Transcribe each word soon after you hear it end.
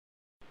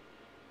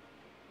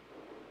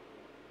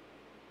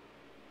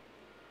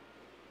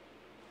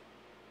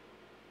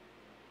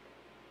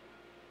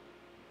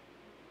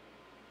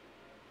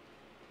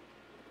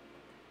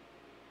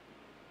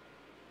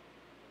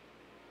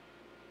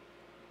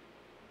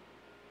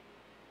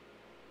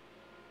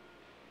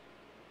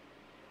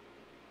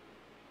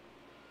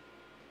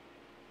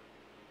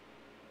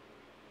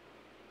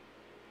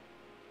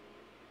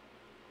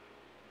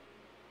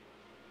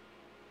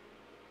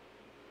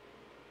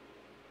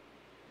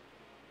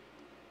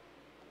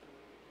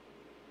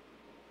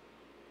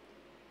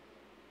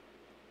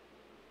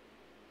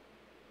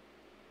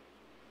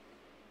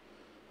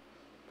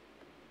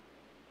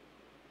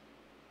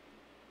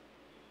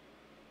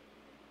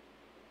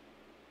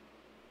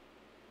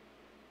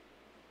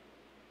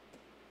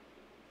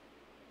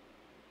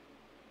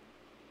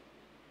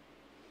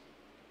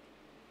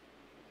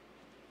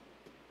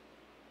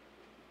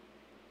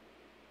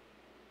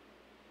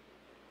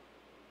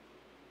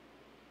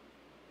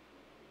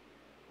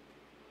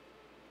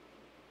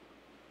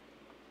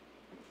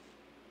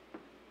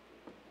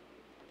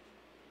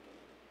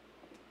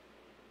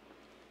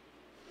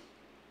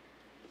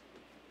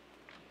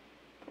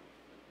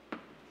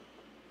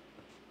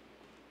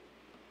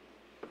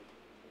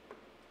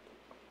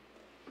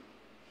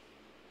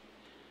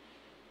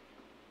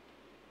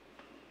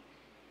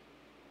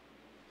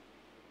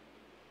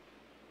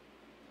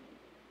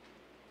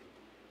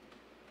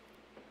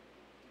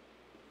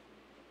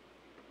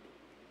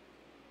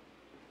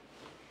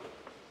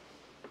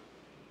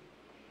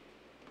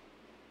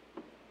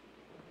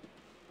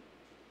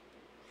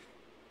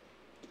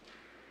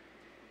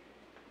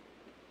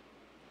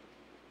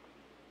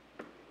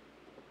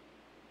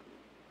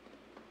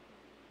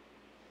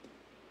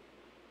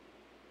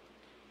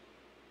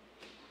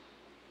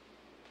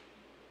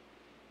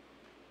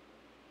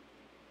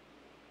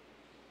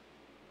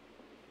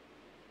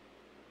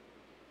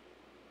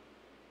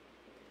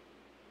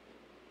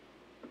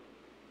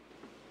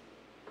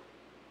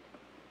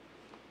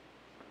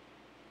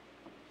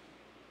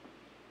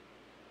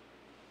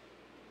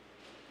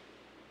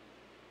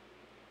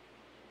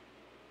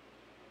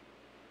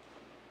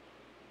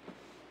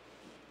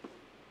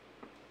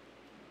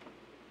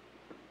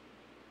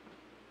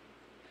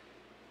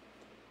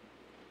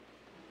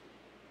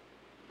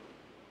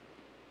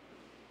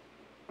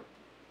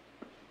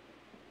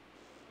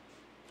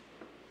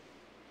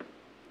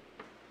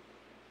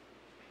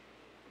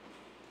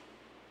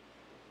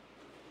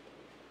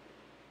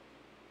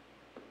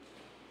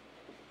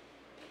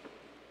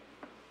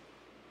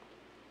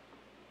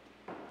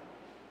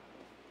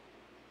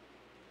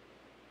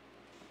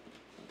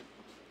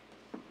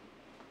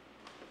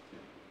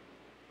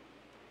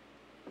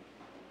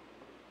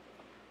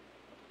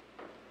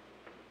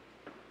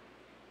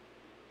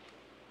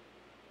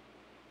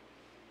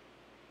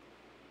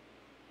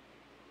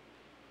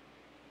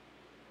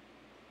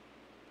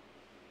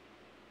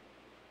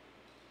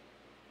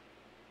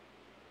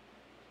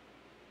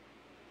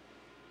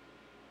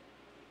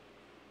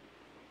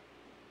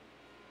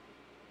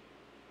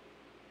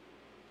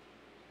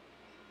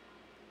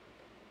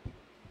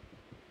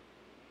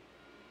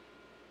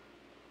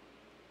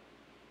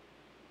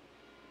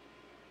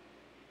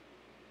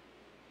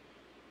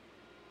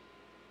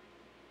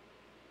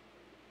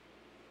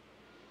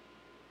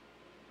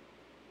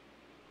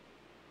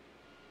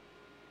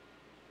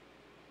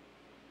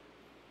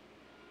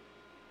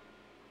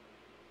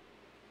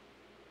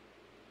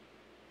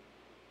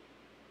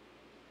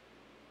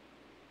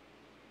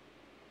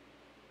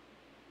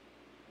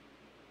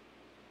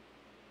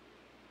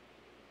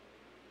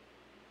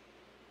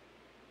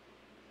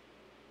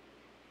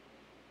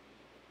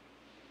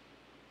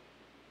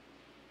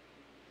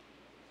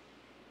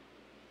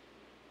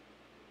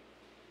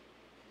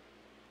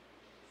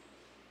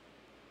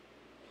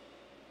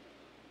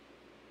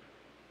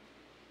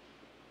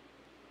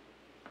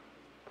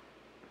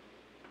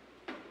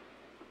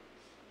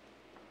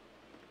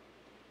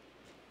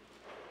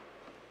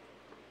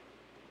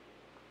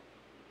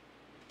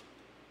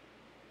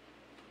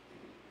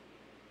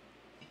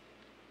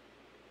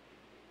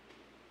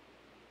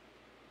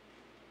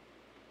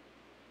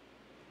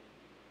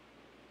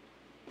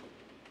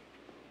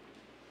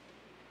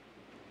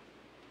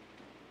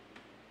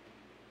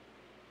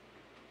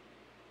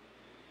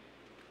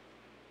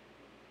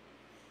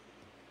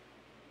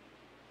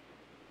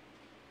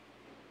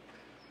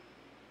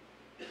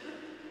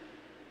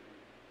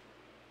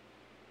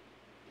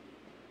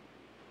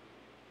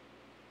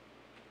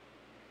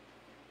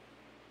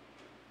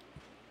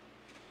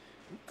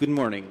Good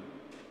morning.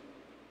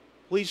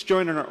 Please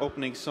join in our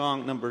opening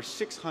song, number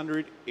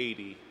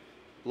 680,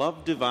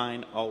 Love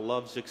Divine, All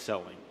Loves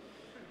Excelling.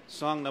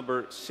 Song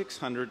number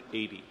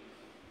 680.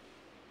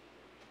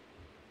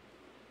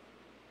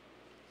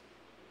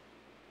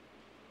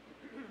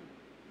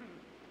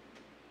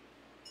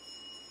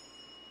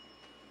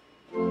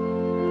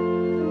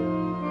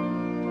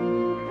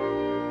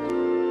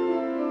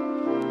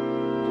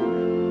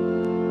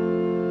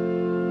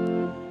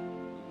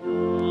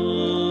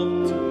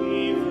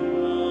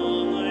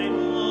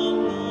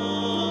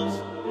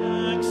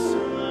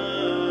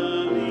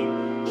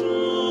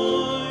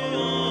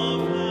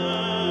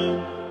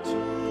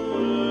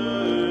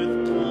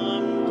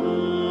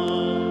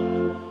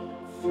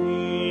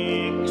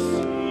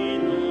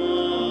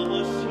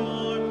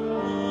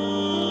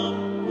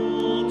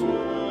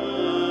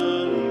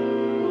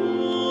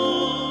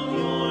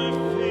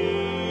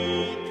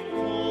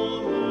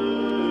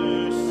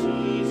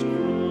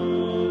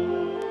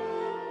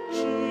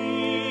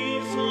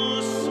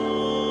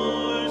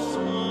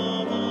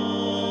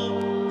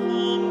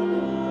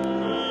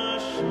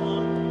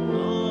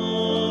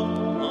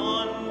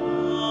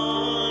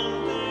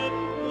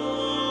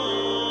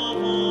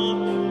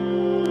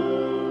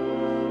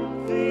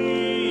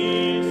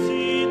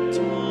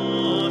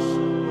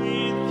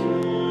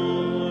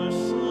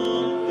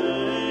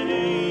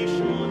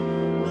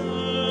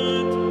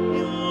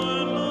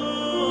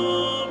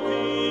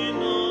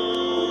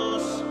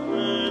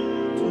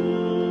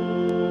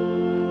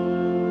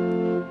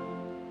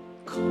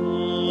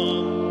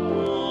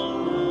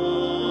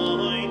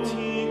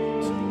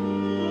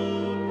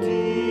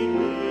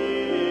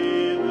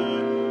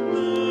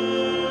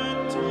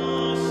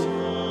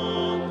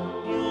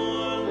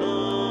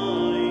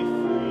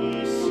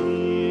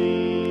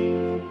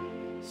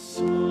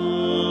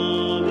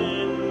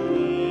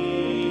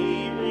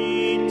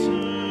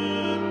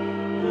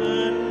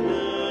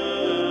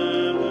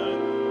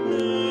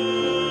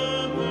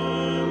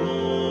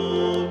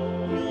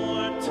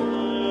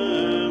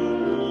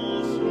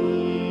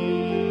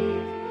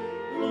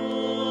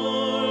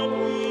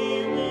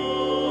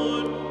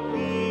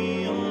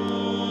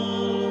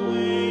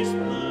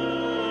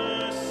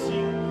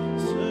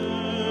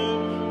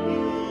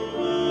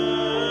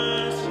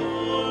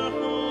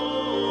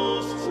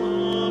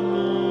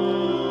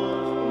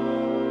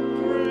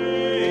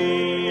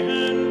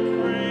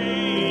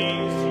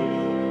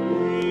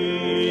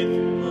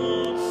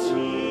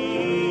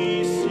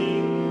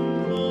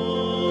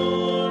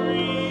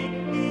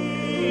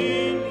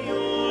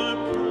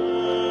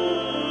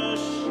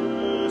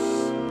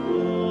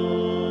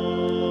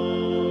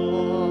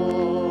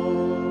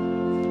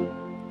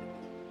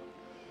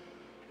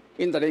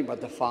 In the name of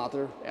the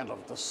Father, and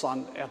of the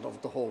Son, and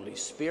of the Holy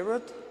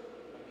Spirit,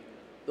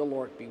 the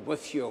Lord be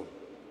with you.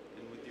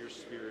 And with your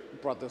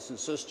spirit. Brothers and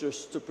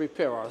sisters, to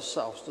prepare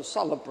ourselves to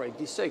celebrate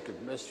these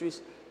sacred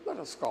mysteries, let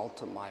us call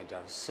to mind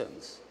our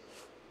sins.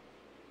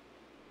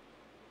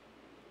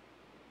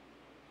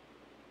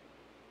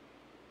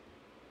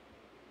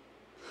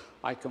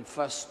 I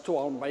confess to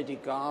Almighty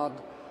God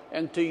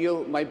and to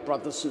you, my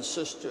brothers and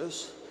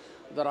sisters,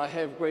 that I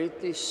have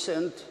greatly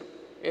sinned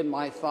in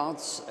my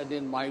thoughts and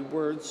in my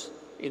words,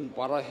 in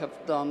what I have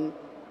done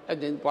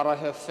and in what I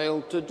have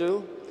failed to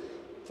do,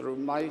 through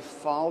my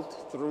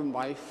fault, through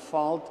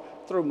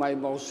my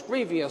most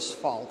grievous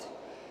fault.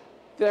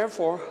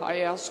 Therefore, I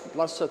ask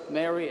Blessed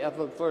Mary,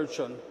 ever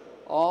Virgin,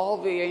 all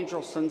the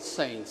angels and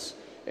saints,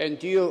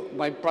 and you,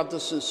 my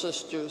brothers and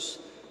sisters,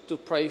 to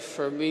pray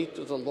for me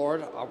to the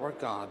Lord our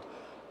God.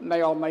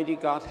 May Almighty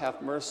God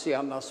have mercy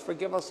on us,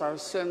 forgive us our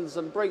sins,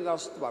 and bring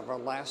us to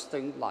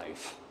everlasting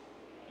life.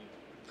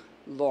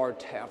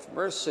 Lord, have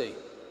mercy.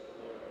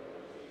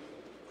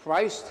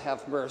 Christ,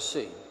 have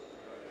mercy.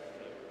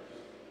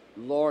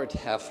 Lord,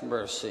 have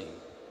mercy.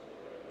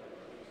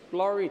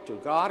 Glory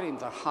to God in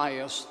the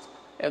highest,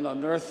 and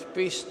on earth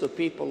peace to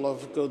people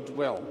of good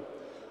will.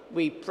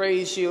 We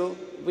praise you,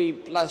 we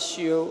bless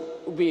you,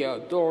 we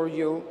adore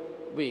you,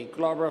 we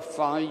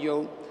glorify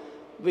you.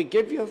 We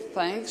give you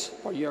thanks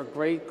for your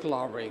great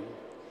glory.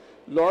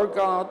 Lord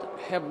God,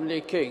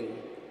 Heavenly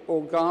King,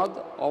 O God,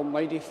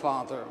 Almighty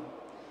Father,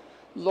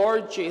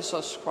 Lord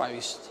Jesus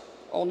Christ,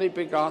 only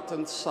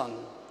begotten Son,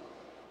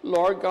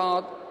 Lord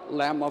God,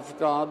 Lamb of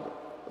God,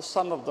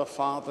 Son of the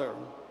Father,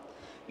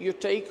 you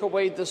take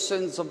away the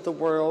sins of the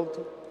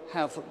world,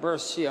 have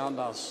mercy on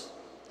us.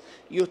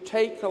 You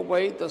take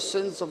away the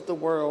sins of the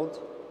world,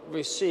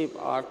 receive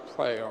our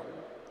prayer.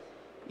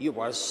 You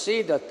are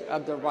seated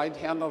at the right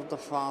hand of the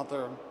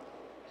Father,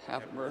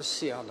 have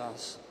mercy on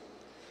us.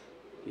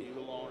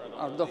 You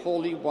are the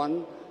Holy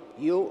One,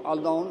 you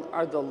alone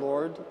are the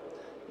Lord,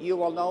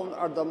 you alone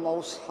are the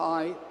Most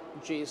High,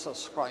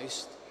 Jesus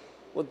Christ,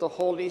 with the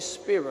Holy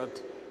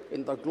Spirit,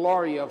 in the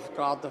glory of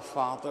God the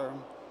Father.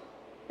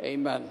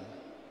 Amen.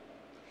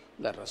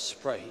 Let us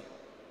pray.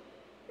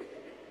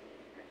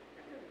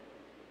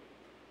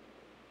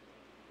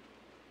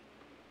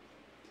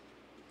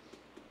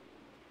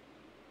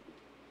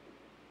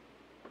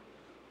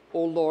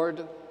 O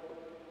Lord,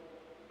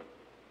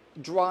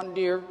 Draw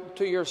near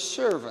to your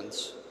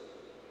servants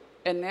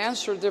and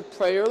answer their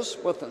prayers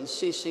with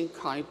unceasing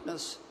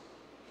kindness,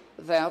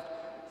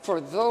 that for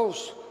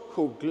those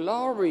who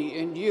glory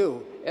in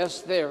you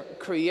as their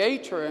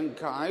creator and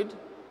guide,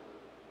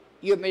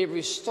 you may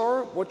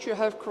restore what you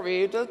have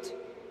created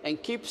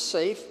and keep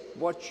safe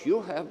what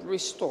you have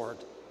restored.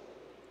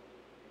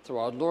 Through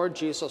our Lord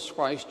Jesus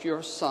Christ,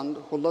 your Son,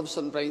 who lives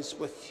and reigns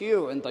with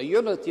you in the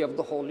unity of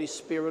the Holy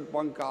Spirit,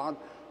 one God,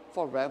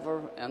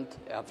 forever and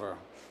ever.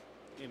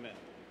 Amen.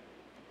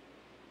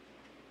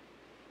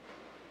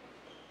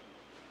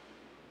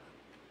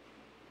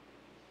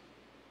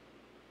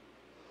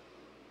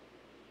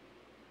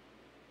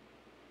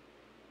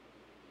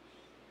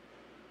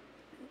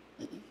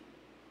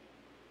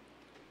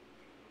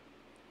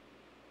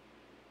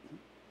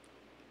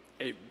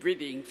 A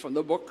reading from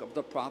the book of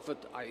the prophet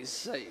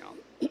Isaiah.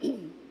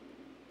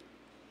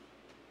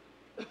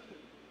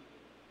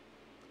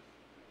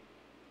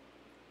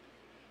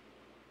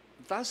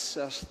 Thus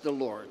says the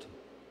Lord,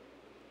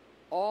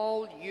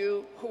 all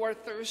you who are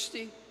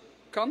thirsty,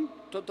 come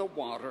to the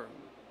water.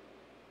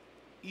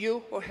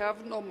 You who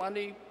have no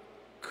money,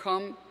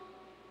 come,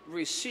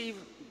 receive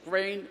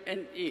grain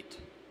and eat.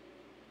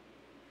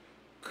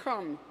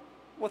 Come,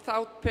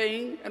 without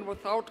paying and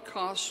without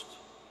cost,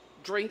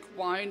 drink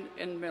wine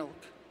and milk.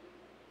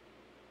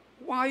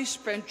 Why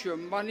spend your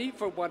money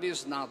for what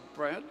is not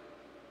bread,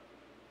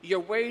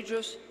 your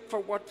wages for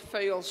what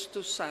fails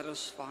to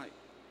satisfy?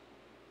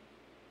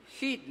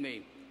 Feed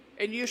me,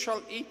 and you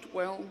shall eat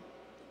well.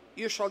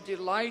 You shall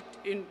delight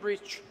in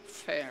rich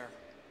fare.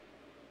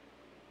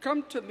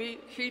 Come to me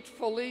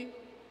heedfully,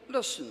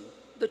 listen,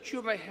 that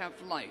you may have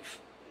life.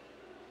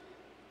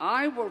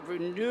 I will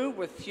renew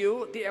with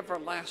you the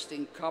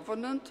everlasting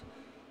covenant,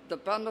 the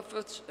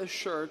benefits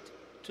assured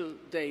to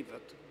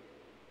David.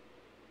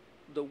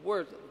 The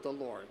word of the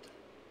Lord.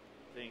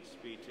 Thanks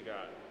be to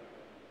God.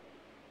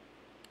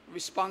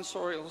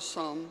 Responsorial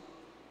Psalm.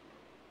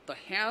 The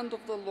hand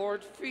of the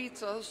Lord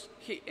feeds us,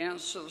 he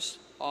answers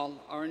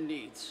all our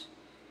needs.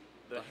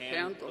 The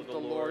hand of the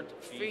Lord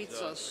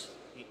feeds us,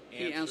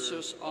 he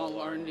answers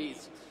all our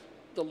needs.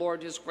 The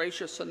Lord is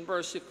gracious and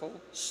merciful,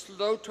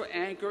 slow to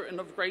anger and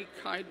of great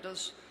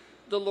kindness.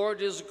 The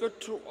Lord is good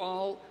to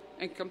all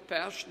and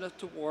compassionate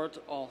toward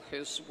all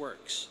his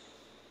works.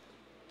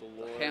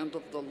 The hand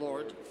of the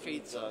Lord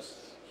feeds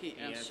us, he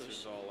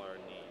answers all our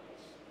needs.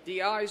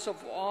 The eyes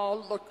of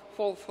all look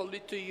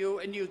hopefully to you,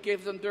 and you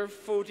give them their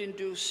food in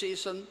due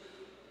season.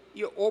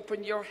 You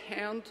open your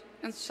hand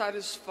and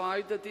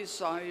satisfy the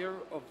desire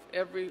of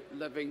every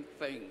living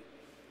thing.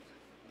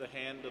 The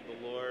hand of the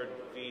Lord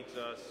feeds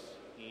us,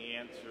 he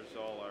answers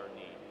all our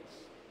needs.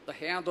 The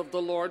hand of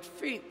the Lord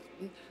feeds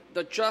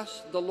the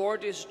just. The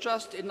Lord is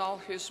just in all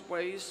his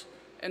ways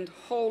and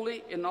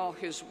holy in all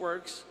his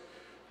works.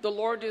 The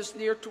Lord is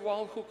near to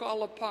all who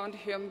call upon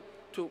him,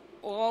 to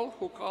all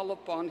who call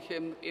upon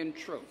him in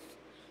truth.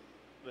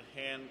 The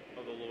hand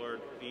of the Lord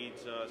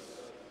feeds us,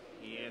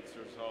 he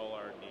answers all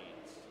our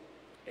needs.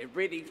 A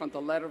reading from the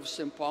letter of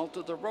St. Paul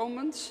to the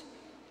Romans.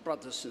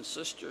 Brothers and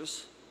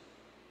sisters,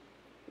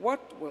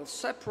 what will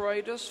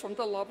separate us from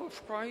the love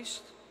of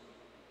Christ?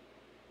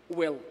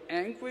 Will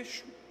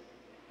anguish,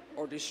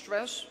 or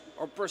distress,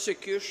 or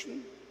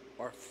persecution,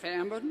 or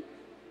famine,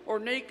 or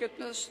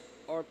nakedness,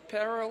 or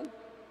peril,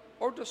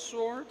 or the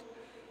sword?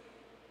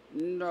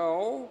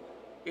 No,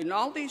 in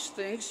all these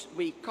things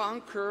we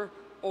conquer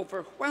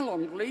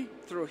overwhelmingly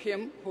through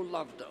him who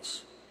loved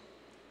us.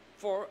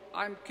 For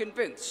I'm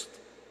convinced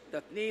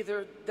that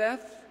neither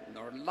death,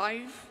 nor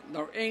life,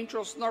 nor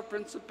angels, nor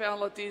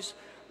principalities,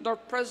 nor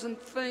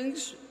present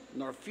things,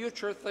 nor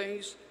future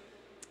things,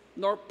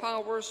 nor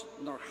powers,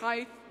 nor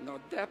height, nor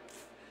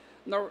depth,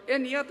 nor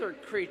any other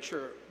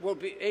creature will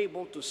be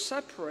able to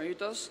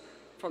separate us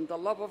from the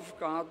love of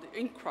God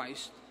in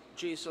Christ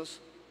Jesus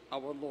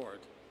our Lord.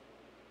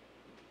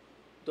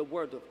 The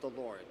word of the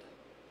Lord.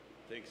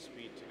 Thanks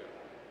be to God.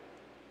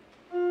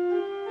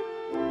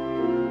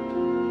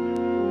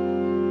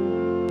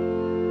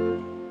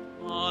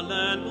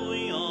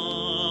 Alleluia,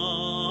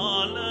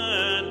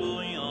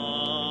 alleluia,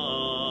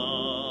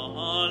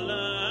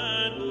 alleluia,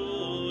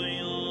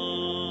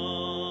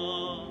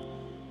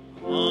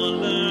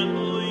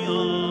 alleluia,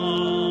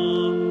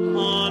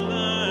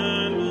 alleluia,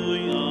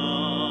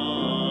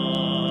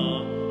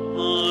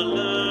 alleluia.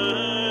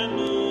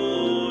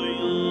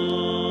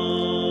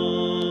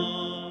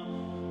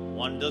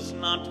 One does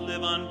not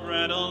live on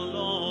bread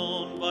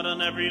alone, but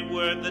on every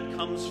word that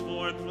comes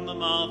forth from the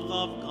mouth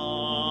of God.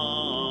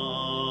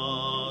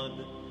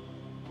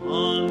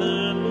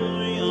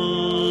 Alleluia,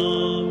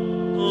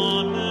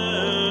 alleluia,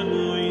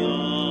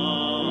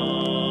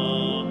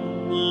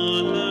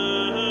 alleluia.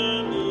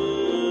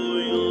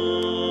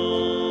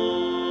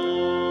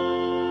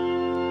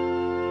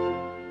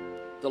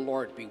 The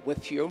Lord be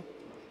with you.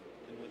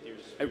 And with your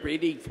A spirit.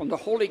 reading from the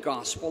Holy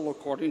Gospel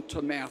according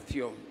to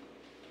Matthew.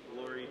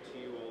 Glory to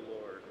you, O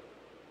Lord.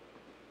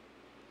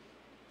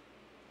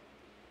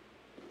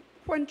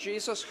 When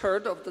Jesus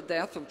heard of the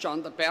death of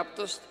John the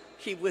Baptist,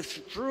 he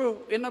withdrew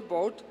in a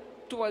boat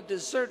to a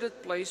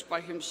deserted place by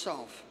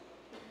himself.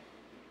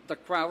 The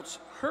crowds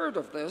heard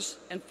of this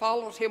and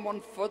followed him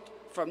on foot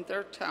from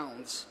their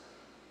towns.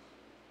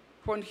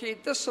 When he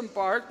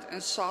disembarked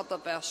and saw the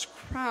vast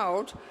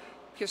crowd,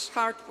 his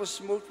heart was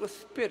moved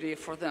with pity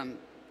for them,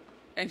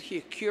 and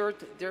he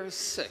cured their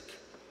sick.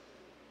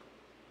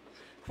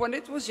 When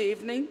it was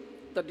evening,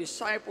 the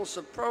disciples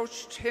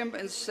approached him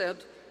and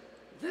said,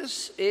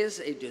 "This is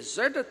a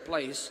deserted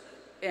place,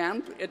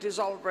 and it is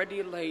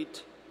already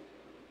late.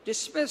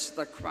 Dismiss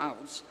the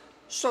crowds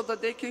so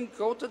that they can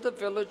go to the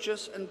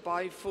villages and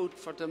buy food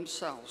for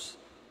themselves."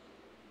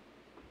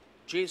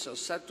 Jesus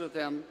said to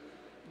them,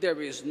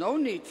 "There is no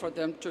need for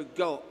them to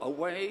go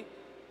away.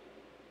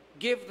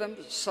 Give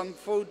them some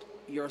food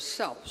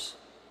yourselves."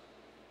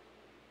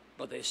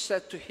 But they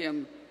said to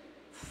him,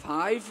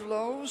 "5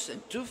 loaves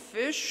and 2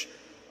 fish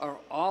are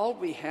all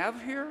we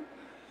have here?"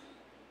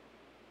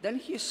 Then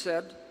he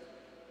said,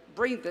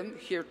 "Bring them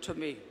here to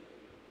me."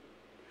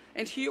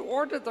 And he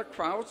ordered the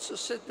crowds to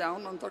sit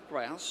down on the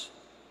grass.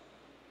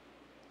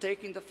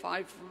 Taking the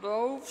 5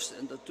 loaves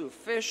and the 2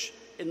 fish,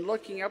 and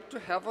looking up to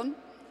heaven,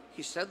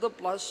 he said the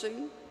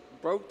blessing,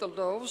 broke the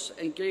loaves,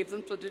 and gave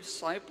them to the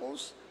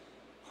disciples,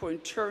 who in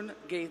turn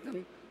gave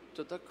them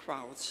to the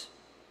crowds.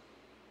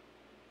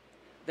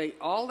 They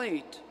all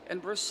ate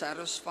and were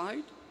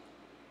satisfied,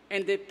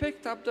 and they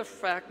picked up the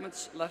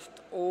fragments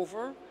left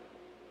over,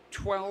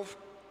 12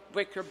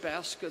 wicker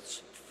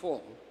baskets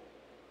full.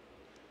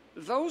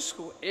 Those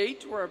who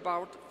ate were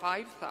about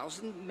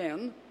 5,000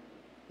 men,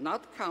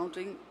 not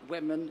counting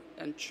women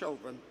and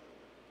children.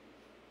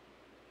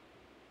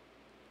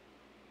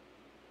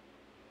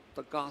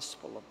 The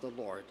Gospel of the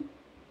Lord.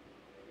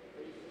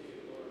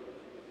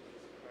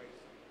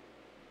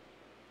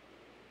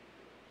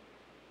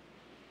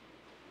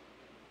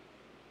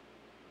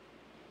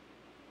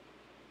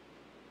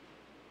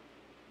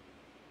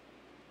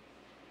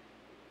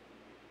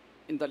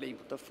 In the name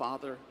of the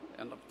Father,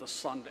 and of the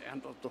Son,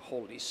 and of the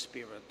Holy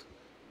Spirit.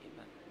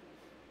 Amen.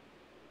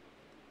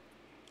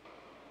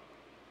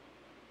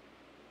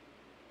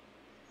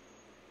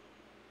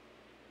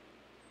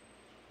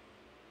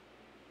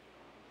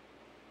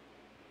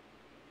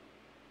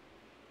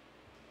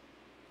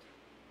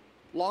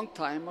 Long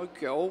time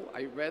ago,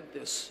 I read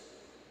this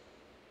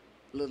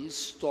little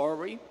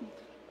story.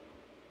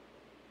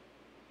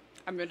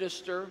 A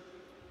minister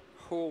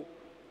who,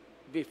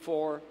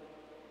 before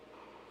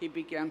he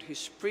began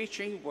his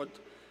preaching, would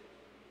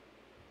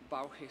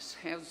bow his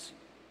heads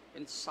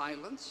in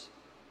silence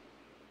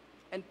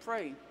and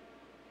pray.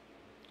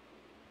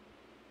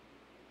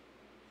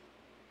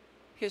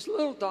 His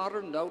little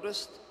daughter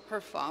noticed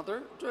her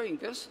father doing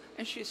this,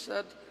 and she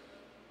said,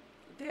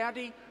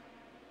 "Daddy,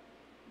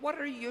 what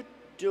are you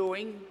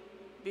doing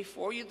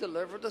before you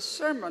deliver the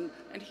sermon?"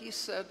 And he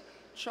said,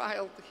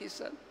 "Child," he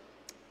said,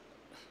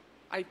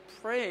 "I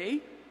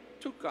pray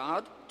to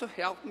God to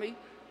help me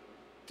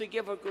to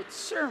give a good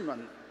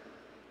sermon."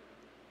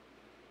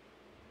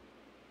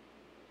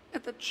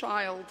 And the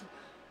child,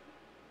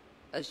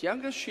 as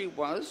young as she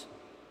was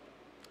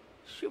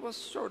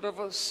sort of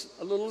a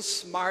little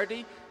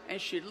smarty,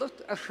 and she looked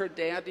at her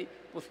daddy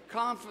with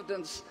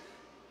confidence,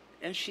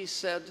 and she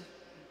said,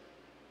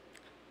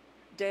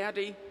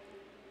 "Daddy,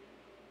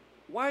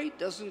 why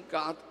doesn't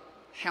God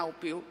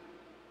help you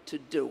to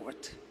do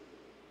it?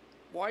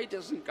 Why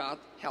doesn't God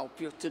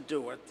help you to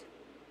do it?"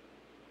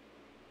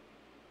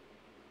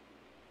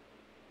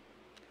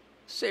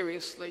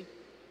 Seriously,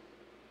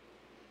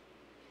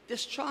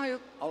 this child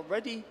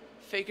already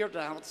figured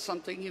out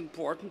something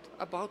important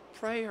about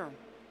prayer.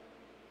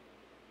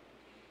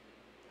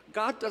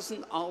 God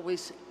doesn't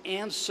always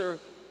answer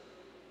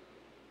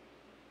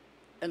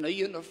in a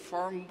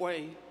uniform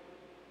way.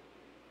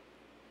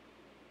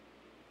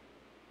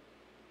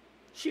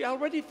 She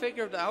already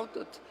figured out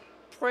that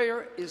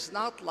prayer is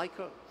not like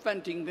a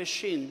vending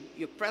machine.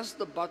 You press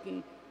the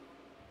button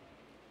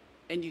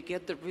and you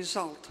get the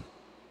result.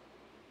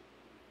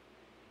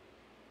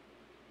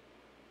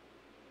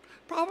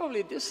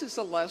 Probably this is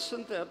a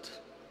lesson that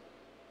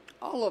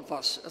all of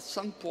us at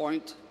some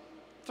point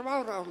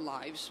throughout our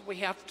lives we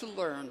have to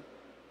learn.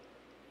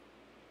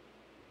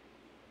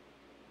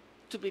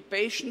 To be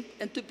patient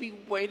and to be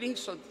waiting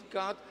so that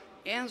God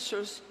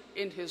answers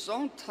in His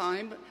own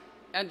time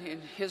and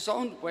in His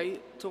own way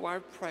to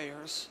our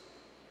prayers.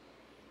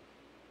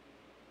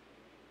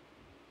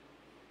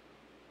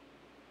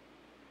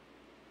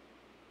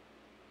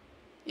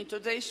 In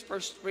today's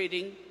first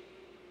reading,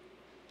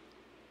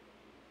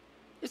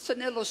 it's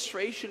an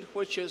illustration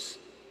which is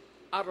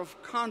out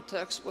of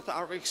context with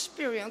our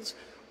experience,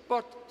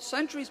 but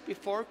centuries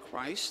before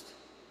Christ,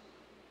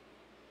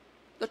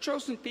 the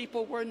chosen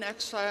people were in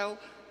exile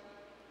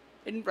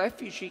in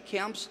refugee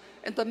camps,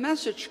 and the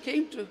message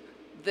came to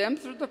them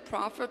through the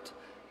prophet,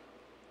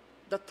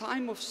 "The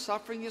time of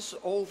suffering is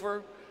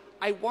over.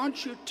 I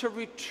want you to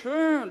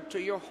return to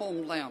your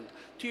homeland,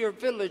 to your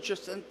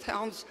villages and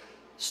towns.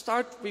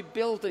 Start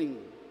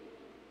rebuilding.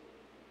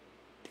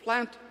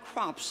 Plant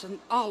crops and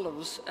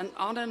olives," and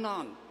on and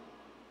on.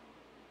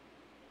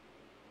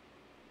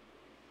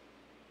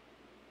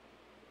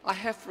 I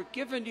have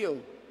forgiven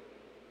you.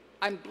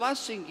 I'm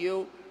blessing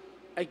you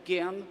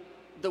again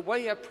the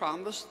way I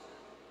promised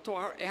to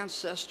our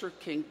ancestor,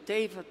 King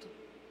David.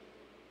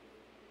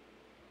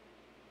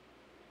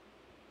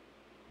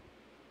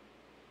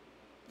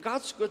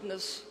 God's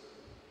goodness,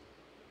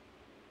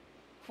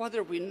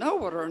 whether we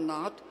know it or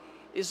not,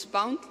 is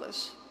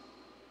boundless.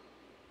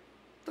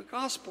 The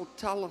gospel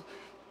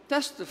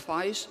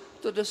testifies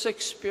to this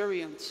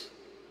experience.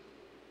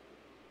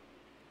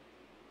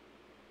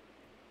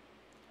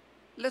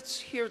 Let's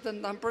hear the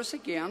numbers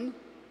again.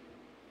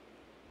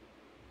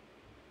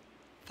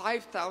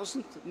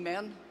 5,000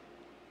 men,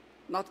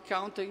 not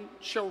counting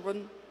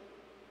children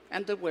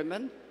and the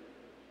women.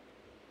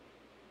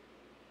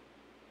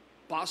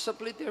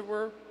 Possibly there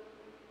were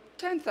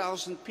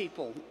 10,000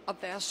 people, a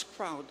vast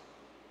crowd.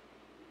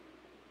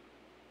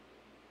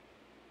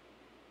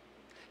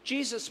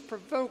 Jesus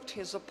provoked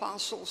his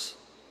apostles.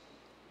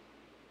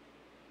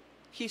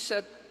 He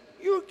said,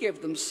 "You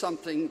give them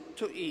something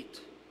to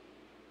eat."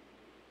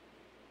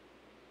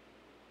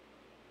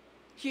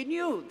 He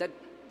knew that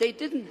they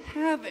didn't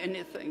have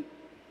anything.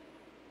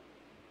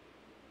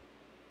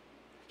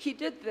 He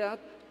did that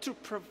to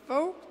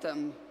provoke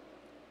them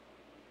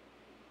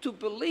to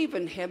believe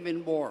in him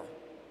in more,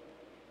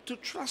 to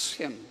trust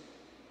him.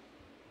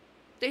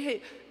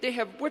 They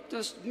have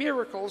witnessed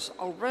miracles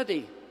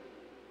already.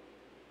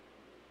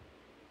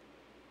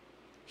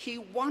 He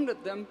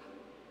wanted them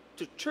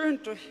to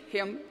turn to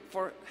him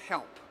for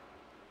help.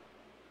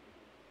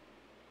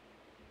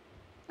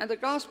 And the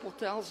gospel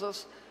tells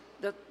us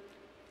that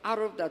out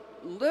of that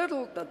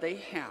little that they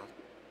had,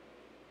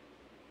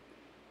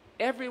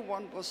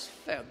 everyone was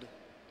fed,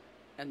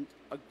 and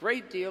a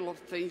great deal of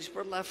things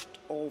were left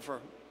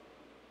over.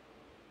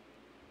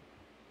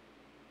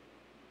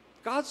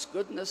 God's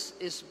goodness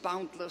is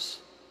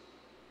boundless,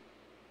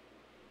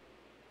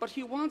 but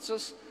he wants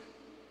us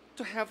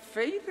to have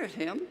faith in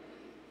him,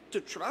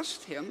 to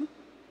trust him,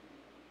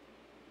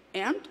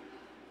 and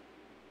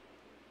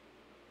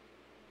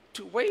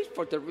to wait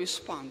for the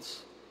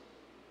response.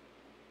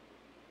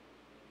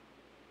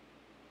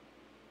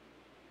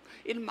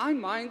 In my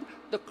mind,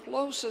 the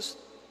closest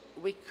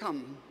we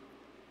come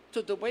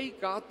to the way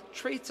God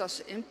treats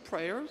us in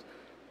prayer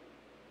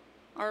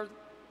are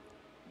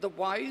the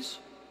wise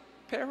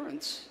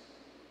parents.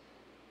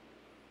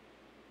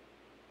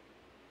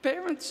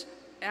 Parents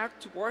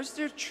act towards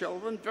their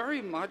children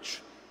very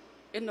much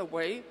in a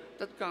way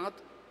that God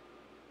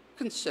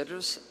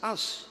considers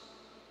us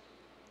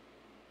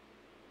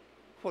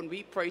when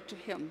we pray to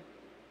him.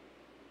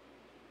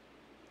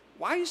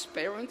 Wise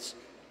parents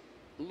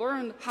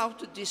learn how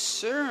to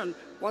discern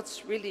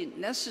what's really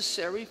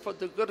necessary for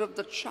the good of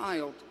the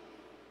child,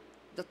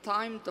 the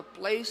time, the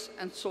place,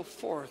 and so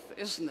forth,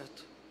 isn't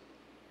it?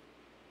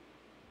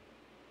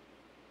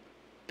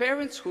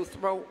 Parents who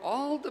throw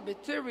all the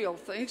material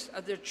things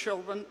at their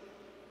children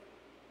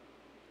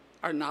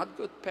are not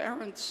good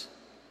parents.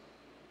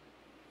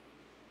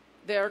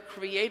 They are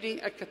creating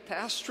a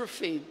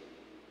catastrophe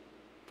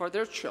for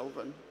their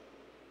children.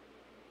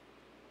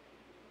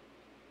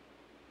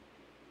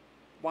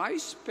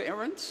 Wise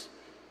parents,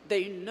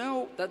 they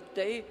know that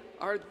they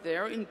are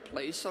there in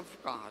place of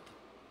God.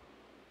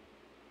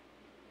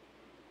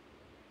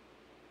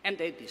 And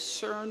they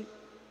discern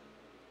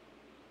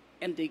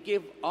and they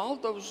give all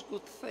those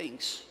good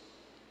things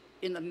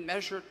in a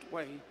measured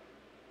way.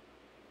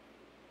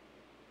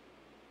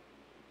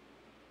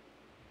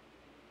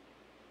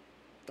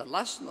 The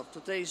lesson of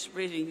today's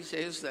reading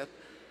says that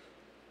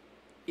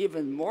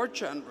even more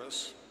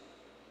generous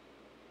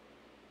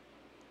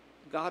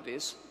God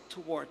is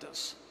toward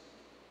us.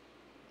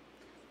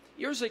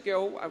 Years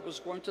ago, I was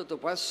going to the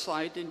West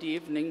Side in the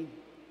evening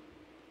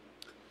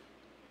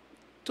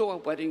to a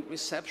wedding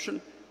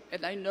reception,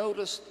 and I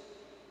noticed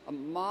a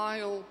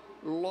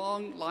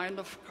mile-long line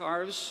of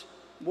cars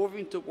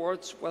moving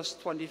towards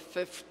West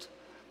 25th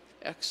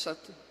exit.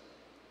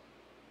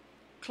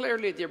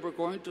 Clearly, they were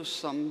going to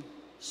some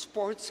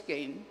sports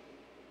game.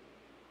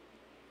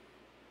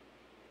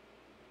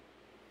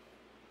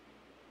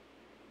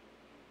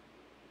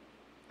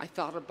 I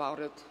thought about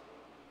it.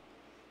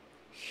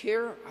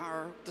 Here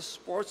are the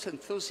sports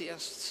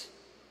enthusiasts.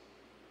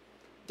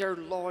 They're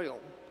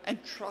loyal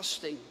and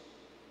trusting.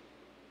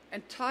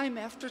 And time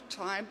after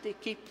time, they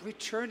keep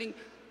returning,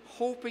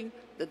 hoping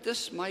that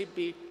this might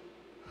be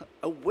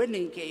a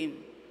winning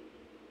game.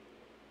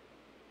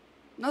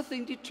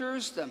 Nothing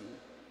deters them.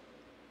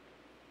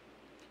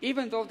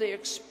 Even though they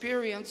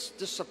experience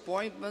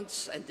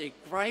disappointments and they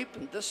gripe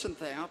and this and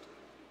that,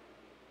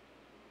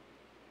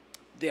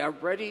 they are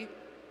ready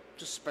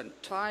to spend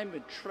time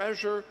and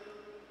treasure.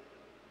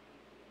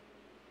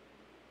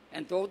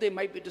 And though they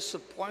might be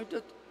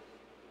disappointed,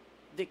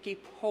 they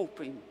keep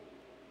hoping.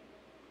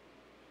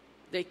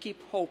 They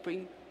keep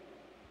hoping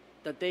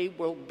that they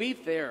will be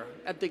there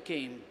at the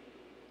game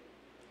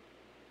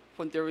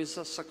when there is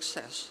a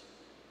success.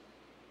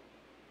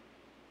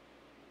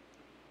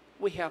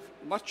 We have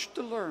much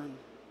to learn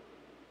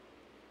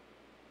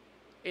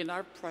in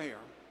our prayer.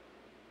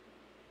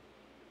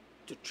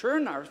 to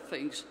turn our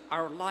things,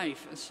 our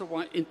life, and so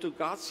on, into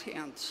God's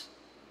hands.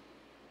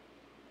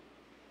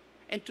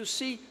 And to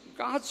see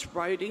God's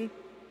writing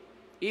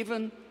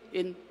even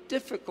in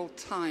difficult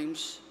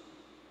times,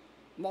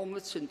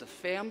 moments in the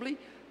family,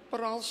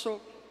 but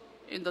also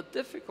in the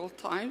difficult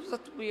times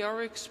that we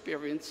are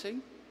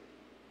experiencing.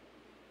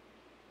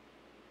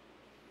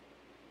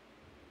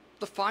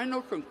 The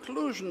final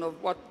conclusion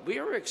of what we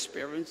are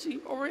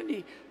experiencing, or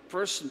any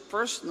person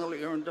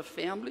personally or in the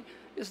family,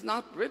 is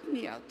not written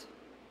yet.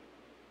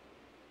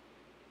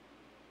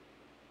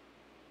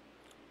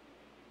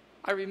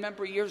 I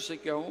remember years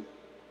ago,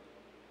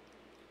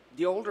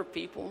 the older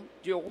people,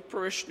 the old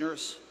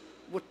parishioners,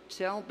 would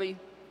tell me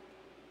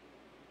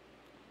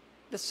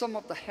that some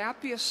of the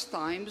happiest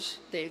times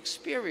they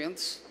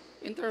experienced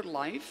in their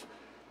life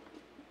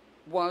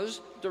was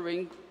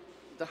during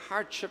the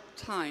hardship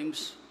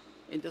times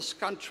in this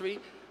country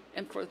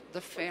and for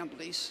the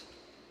families.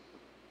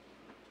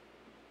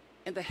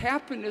 And the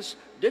happiness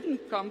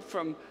didn't come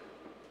from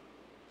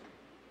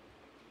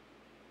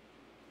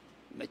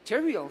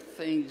material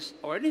things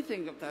or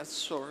anything of that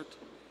sort.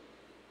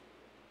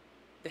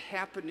 The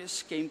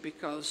happiness came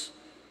because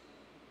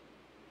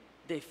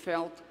they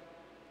felt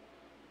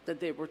that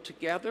they were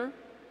together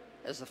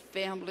as a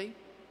family,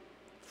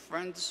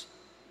 friends,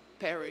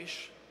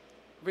 parish,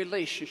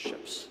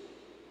 relationships.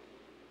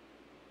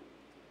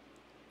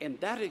 And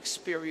that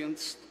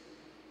experience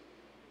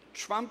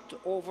trumped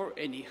over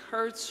any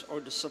hurts or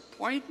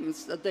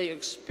disappointments that they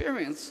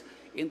experienced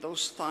in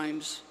those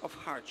times of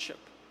hardship.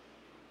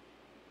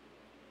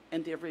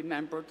 And they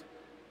remembered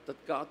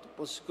that God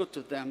was good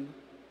to them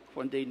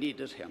when they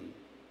needed him.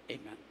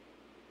 Amen.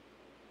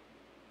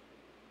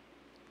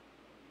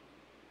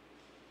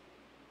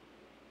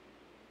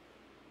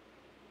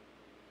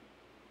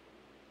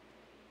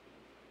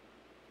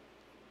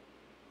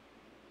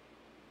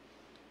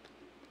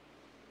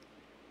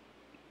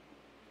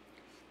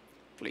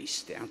 Please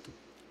stand.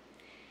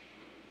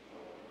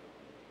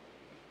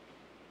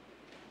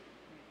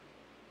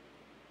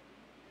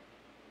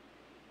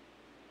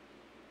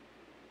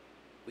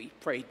 We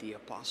prayed the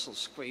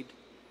Apostles' Creed.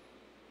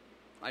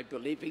 I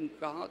believe in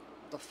God,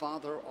 the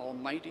Father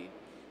Almighty,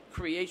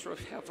 creator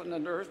of heaven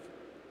and earth,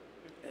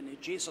 and in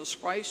Jesus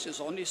Christ, his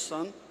only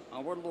Son,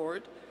 our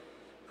Lord,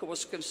 who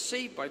was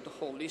conceived by the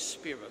Holy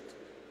Spirit,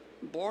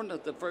 born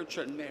of the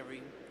Virgin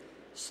Mary,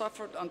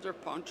 suffered under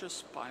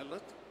Pontius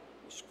Pilate,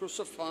 was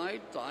crucified,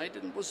 died,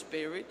 and was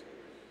buried.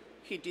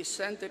 He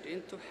descended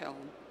into hell.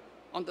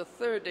 On the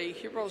third day,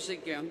 he rose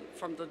again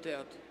from the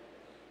dead.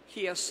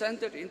 He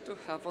ascended into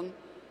heaven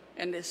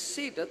and is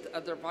seated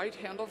at the right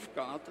hand of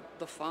God,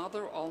 the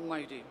Father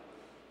Almighty.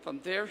 From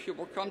there, he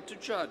will come to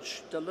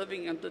judge the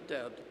living and the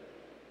dead.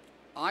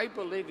 I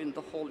believe in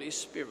the Holy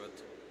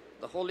Spirit,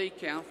 the Holy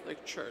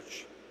Catholic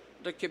Church,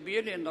 the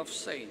communion of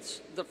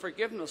saints, the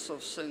forgiveness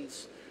of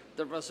sins,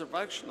 the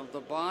resurrection of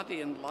the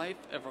body, and life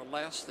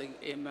everlasting.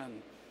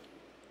 Amen.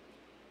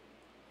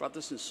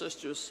 Brothers and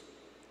sisters,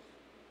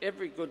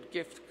 every good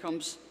gift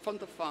comes from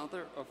the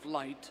Father of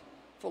light.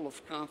 Full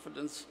of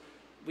confidence,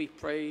 we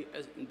pray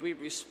and we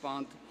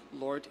respond,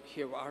 Lord,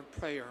 hear our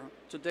prayer.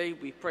 Today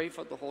we pray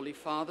for the Holy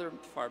Father,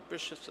 for our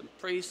bishops and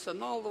priests,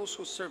 and all those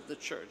who serve the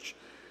Church,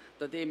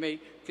 that they may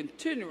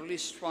continually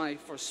strive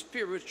for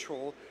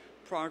spiritual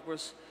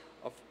progress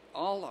of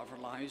all our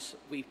lives.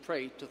 We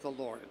pray to the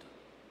Lord.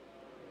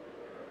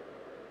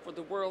 For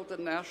the world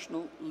and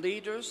national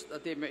leaders,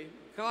 that they may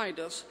guide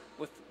us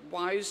with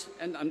wise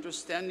and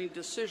understanding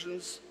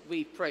decisions,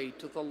 we pray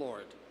to the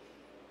Lord.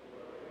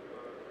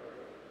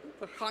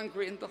 The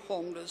hungry and the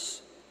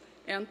homeless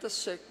and the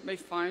sick may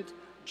find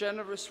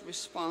generous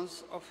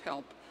response of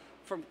help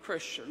from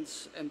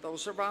Christians and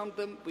those around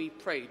them, we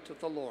pray to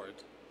the Lord.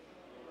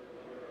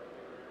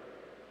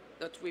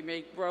 That we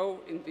may grow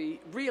in the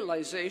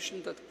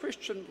realization that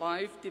Christian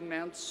life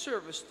demands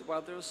service to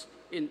others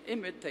in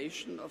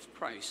imitation of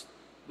Christ,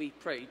 we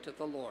pray to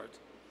the Lord.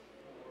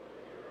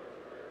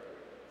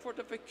 For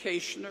the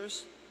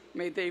vacationers,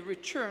 may they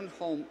return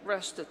home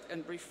rested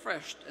and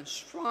refreshed and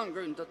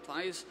stronger in the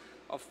ties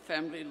of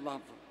family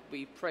love,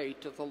 we pray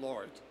to the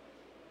Lord.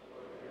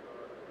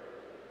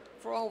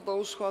 For all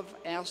those who have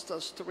asked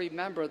us to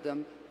remember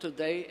them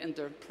today in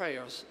their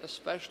prayers,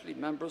 especially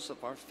members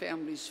of our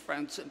families,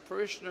 friends, and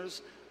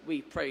parishioners,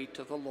 we pray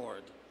to the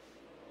Lord.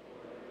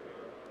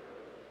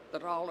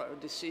 That all our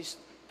deceased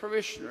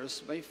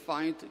parishioners may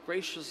find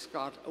gracious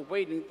God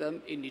awaiting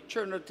them in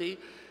eternity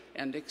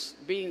and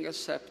being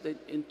accepted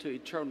into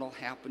eternal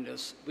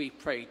happiness, we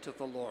pray to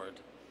the Lord.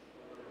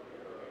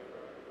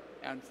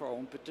 And for our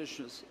own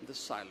petitions in the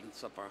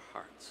silence of our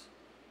hearts.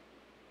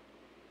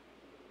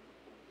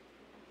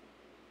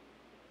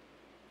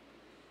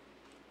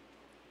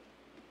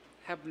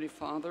 Heavenly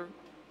Father,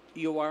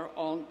 you are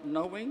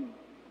all-knowing.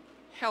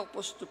 Help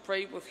us to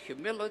pray with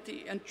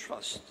humility and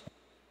trust.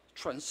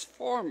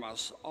 Transform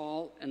us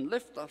all and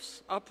lift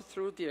us up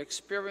through the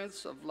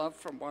experience of love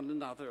from one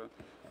another.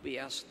 We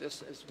ask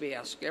this as we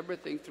ask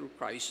everything through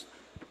Christ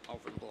our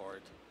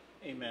Lord.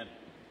 Amen.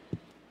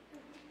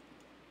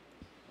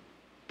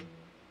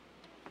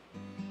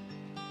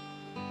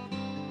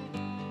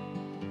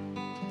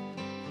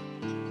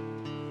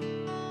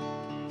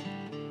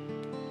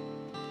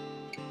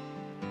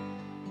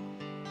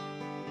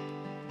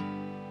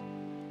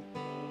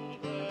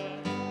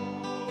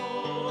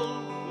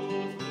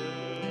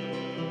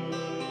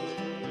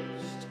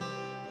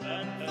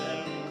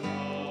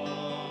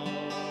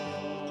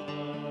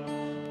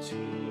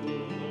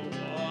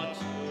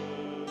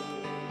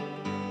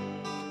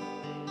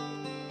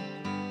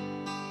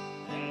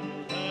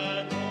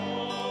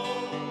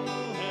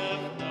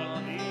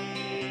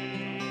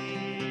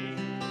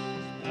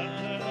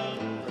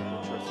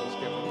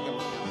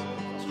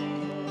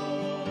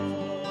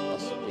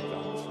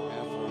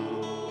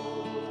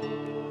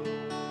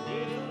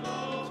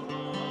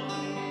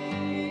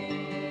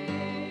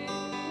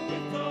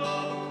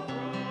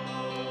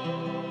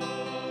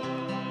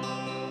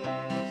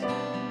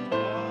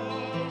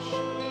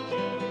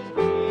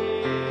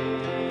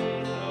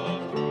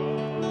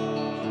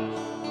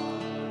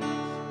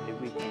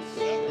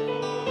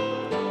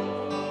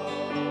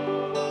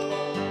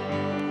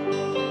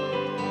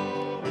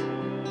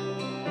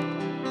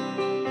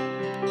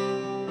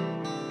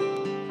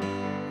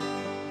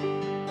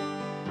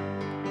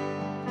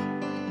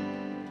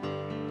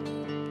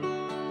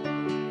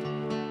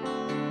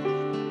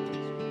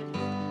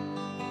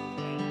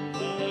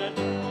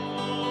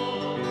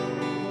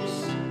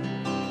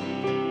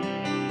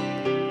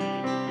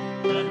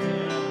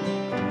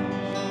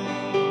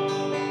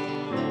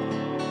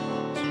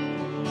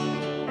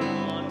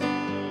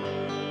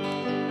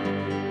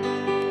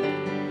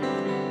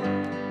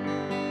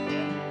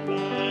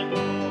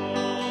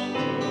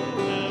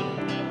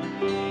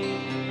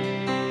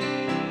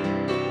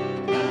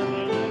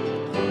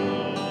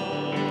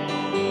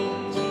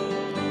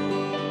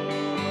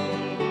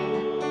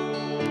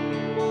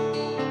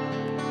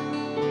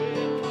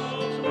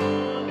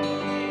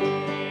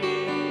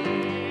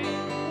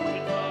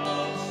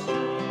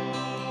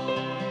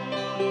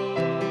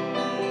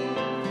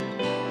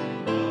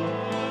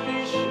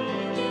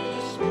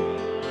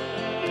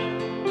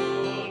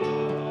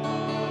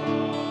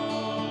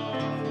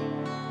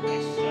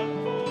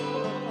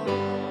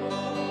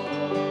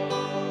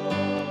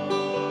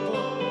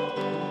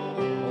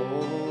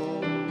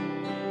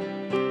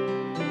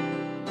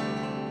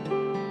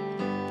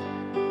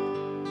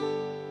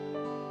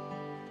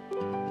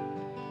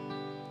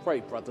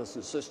 Pray, brothers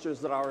and sisters,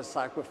 that our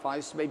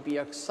sacrifice may be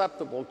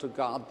acceptable to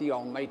God, the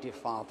Almighty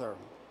Father.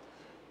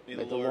 May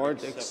the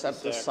Lord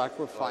accept the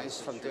sacrifice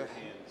from their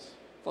hands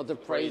for the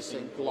praise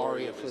and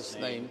glory of his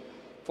name,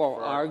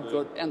 for our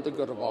good and the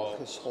good of all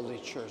his holy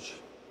church.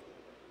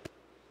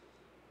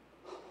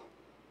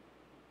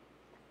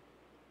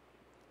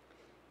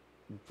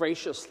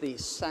 Graciously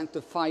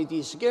sanctify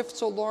these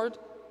gifts, O Lord,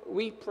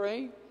 we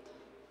pray,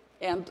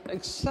 and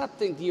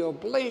accepting the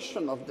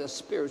oblation of this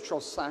spiritual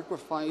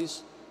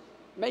sacrifice,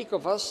 make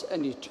of us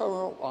an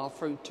eternal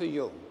offering to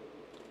you.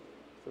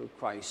 Through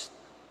Christ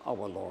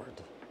our Lord.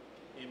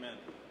 Amen.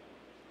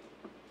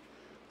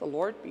 The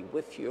Lord be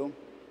with you.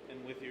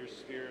 And with your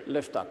spirit.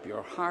 Lift up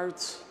your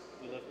hearts.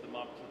 We lift them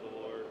up to the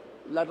Lord.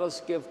 Let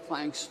us give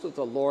thanks to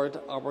the Lord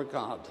our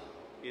God.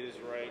 It is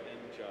right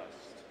and just.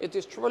 It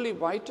is truly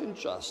right and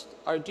just,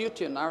 our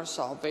duty and our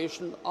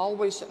salvation,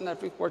 always and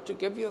everywhere to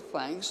give you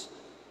thanks,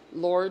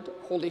 Lord,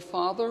 Holy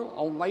Father,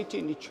 Almighty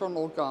and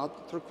eternal God,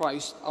 through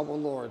Christ our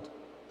Lord.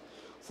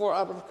 For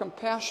out of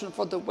compassion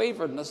for the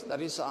waywardness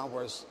that is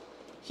ours,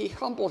 he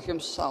humbled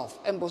himself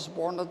and was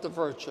born of the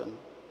Virgin.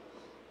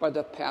 By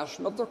the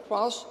passion of the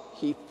cross,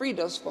 he freed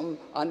us from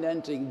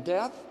unending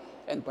death,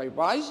 and by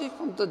rising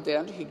from the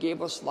dead, he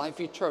gave us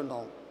life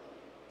eternal.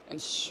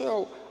 And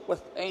so,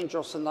 with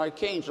angels and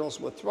archangels,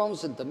 with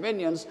thrones and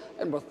dominions,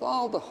 and with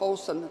all the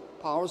hosts and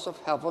powers of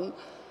heaven,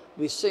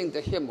 we sing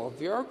the hymn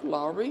of your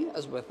glory,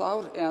 as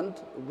without end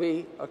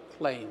we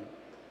acclaim.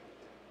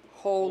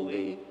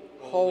 Holy,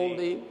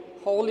 holy,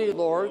 holy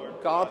Lord,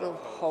 God of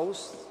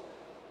hosts,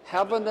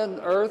 heaven and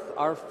earth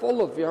are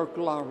full of your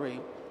glory.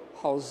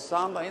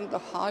 Hosanna in the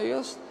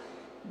highest.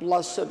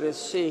 Blessed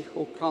is he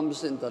who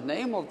comes in the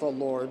name of the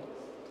Lord.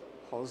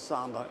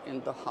 Hosanna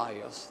in the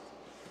highest.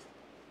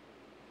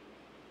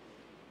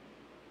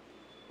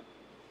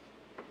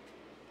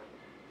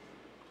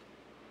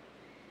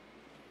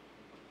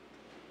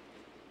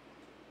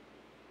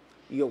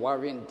 You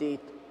are indeed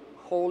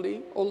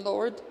holy, O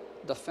Lord,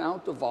 the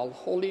fount of all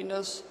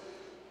holiness.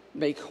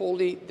 Make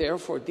holy,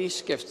 therefore,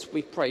 these gifts,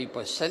 we pray,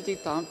 by sending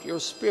down your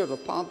Spirit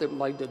upon them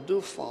like the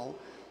dewfall,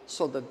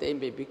 so that they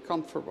may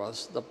become for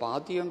us the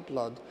body and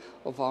blood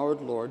of our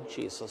Lord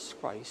Jesus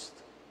Christ.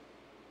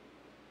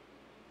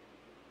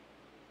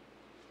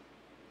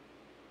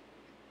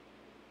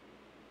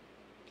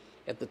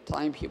 At the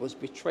time he was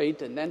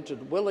betrayed and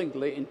entered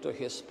willingly into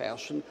his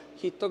passion,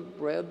 he took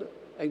bread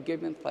and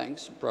giving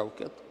thanks, broke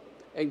it,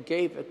 and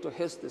gave it to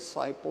his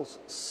disciples,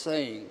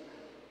 saying,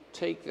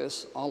 "Take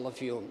this, all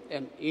of you,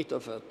 and eat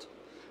of it,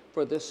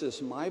 for this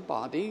is my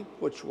body,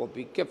 which will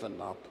be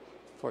given up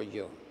for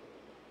you."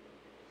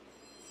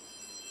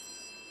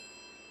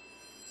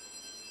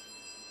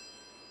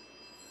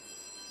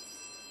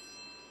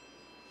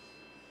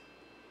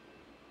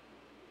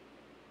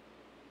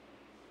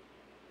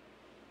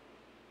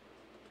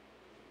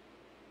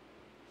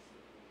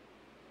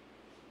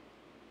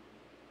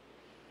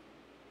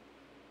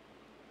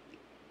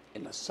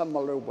 In a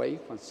similar way,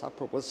 when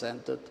supper was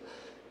ended,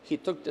 he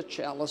took the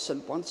chalice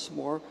and once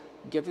more,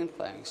 giving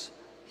thanks,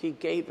 he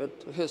gave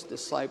it to his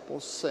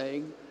disciples,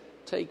 saying,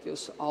 "Take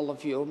this, all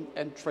of you,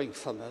 and drink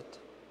from it.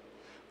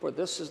 For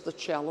this is the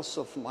chalice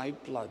of my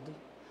blood,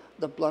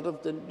 the blood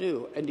of the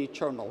new and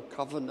eternal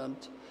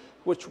covenant,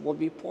 which will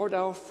be poured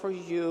out for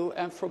you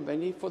and for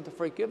many for the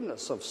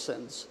forgiveness of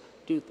sins.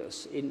 Do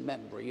this in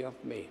memory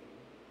of me."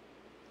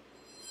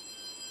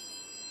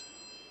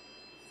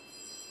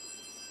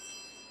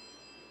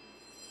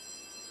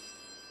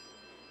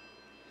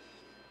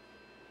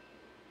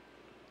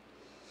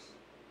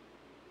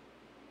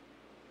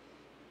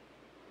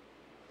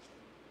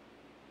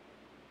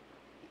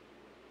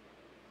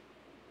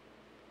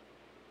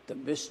 The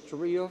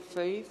mystery of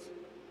faith.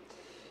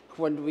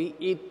 When we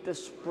eat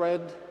this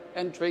bread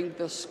and drink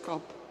this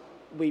cup,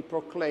 we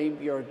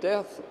proclaim your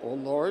death, O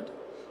Lord,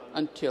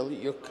 until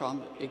you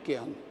come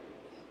again.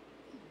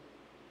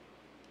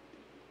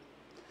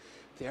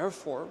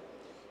 Therefore,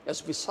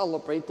 as we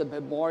celebrate the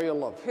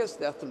memorial of his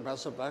death and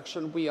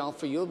resurrection, we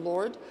offer you,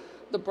 Lord,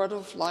 the bread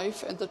of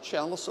life and the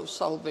chalice of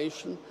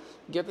salvation,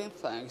 giving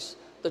thanks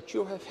that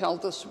you have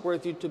held us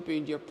worthy to be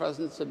in your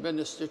presence and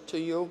minister to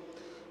you.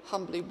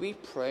 Humbly we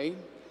pray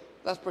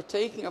that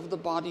partaking of the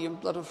body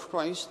and blood of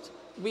Christ,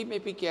 we may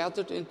be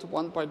gathered into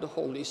one by the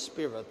Holy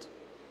Spirit.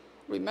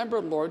 Remember,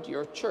 Lord,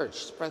 your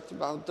church spread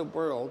throughout the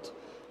world,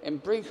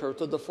 and bring her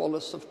to the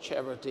fullness of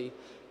charity,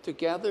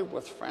 together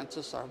with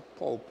Francis our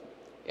Pope,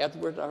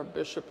 Edward our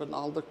Bishop, and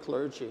all the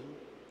clergy.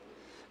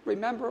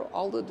 Remember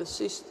all the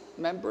deceased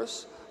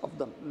members of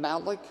the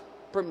Malik,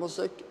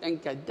 Primozic,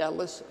 and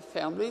Gaidelis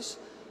families,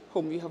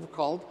 whom you have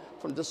called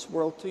from this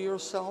world to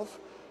yourself.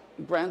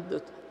 Grant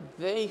that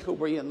they who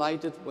were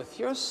united with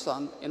your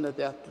Son in a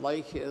death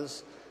like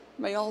his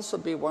may also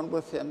be one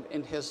with him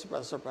in his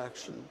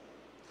resurrection.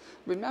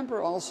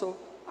 Remember also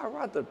our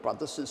other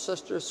brothers and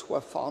sisters who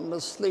have fallen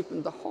asleep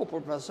in the hope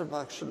of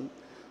resurrection,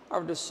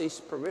 our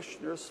deceased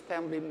parishioners,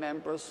 family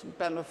members,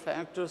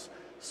 benefactors,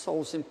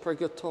 souls in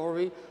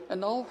purgatory,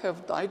 and all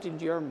have died in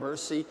your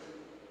mercy.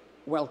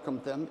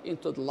 Welcome them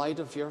into the light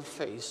of your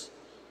face.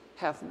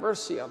 have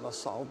mercy on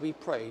us all, we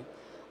pray,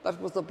 that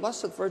with the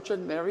Blessed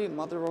Virgin Mary,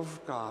 Mother of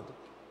God,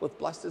 with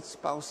blessed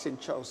spouse Saint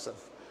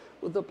Joseph,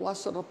 with the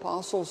blessed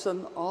apostles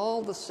and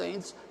all the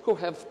saints who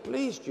have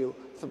pleased you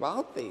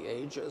throughout the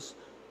ages,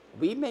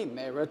 we may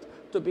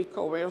merit to be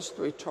co-heirs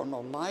to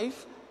eternal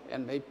life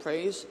and may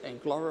praise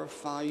and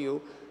glorify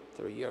you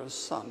through your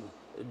Son,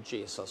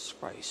 Jesus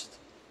Christ.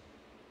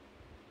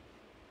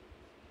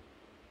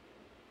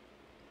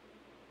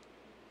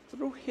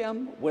 Through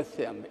him, with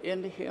him,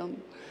 in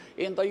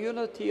the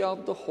unity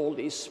of the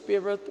Holy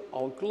Spirit,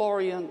 all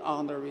glory and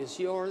honor is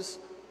yours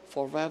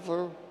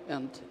forever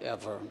and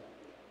ever.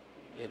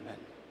 Amen.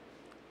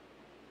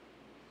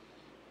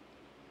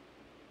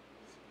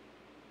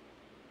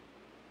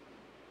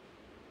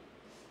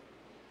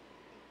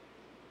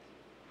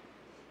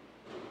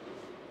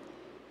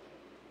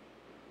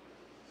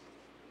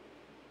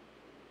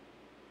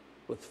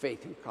 With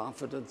faith and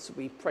confidence,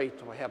 we pray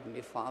to our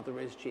Heavenly Father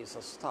as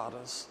Jesus taught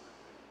us.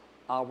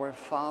 Our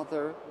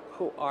Father,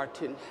 who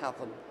art in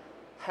heaven,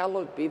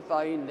 hallowed be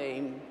thy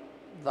name.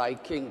 Thy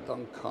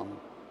kingdom come.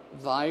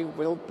 Thy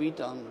will be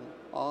done,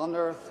 on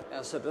earth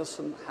as it is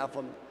in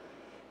heaven.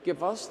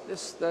 Give us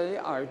this day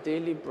our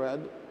daily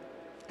bread,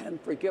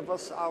 and forgive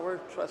us our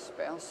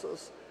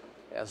trespasses,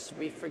 as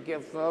we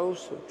forgive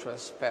those who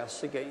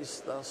trespass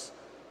against us.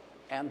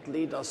 And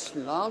lead us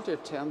not into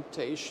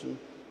temptation,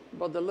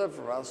 but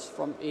deliver us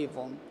from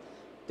evil.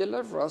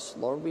 Deliver us,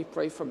 Lord, we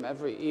pray, from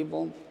every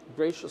evil.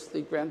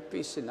 Graciously grant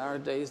peace in our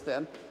days,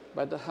 that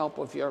by the help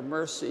of your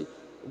mercy,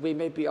 we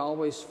may be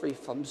always free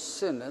from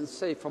sin and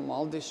safe from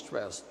all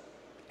distress,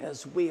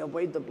 as we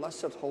await the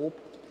blessed hope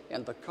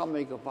and the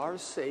coming of our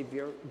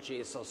Savior,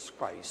 Jesus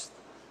Christ.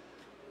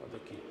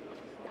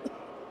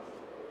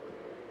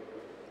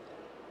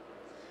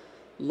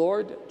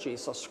 Lord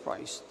Jesus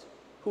Christ,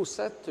 who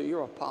said to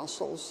your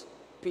apostles,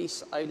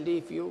 "Peace I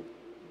leave you,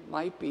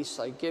 my peace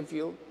I give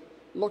you,"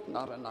 look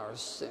not on our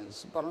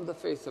sins, but on the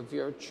faith of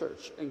your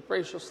church, and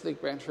graciously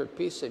grant her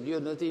peace and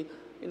unity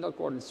in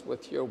accordance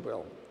with your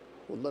will,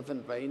 who live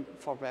and reign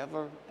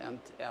forever and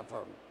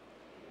ever.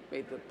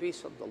 May the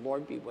peace of the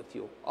Lord be with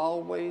you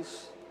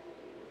always.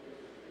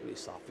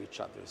 Please offer each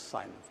other a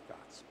sign of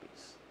God's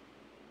peace.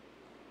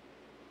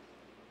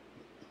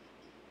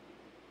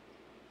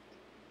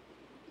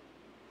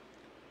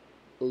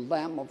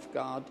 Lamb of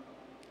God,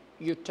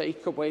 you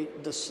take away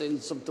the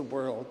sins of the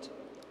world.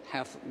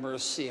 Have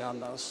mercy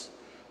on us.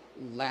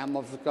 Lamb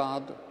of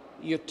God,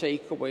 you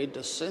take away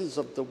the sins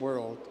of the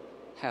world.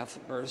 Have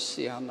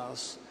mercy on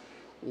us.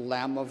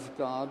 Lamb of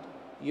God,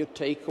 you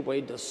take away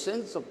the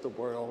sins of the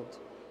world.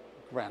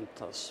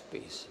 Grant us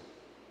peace.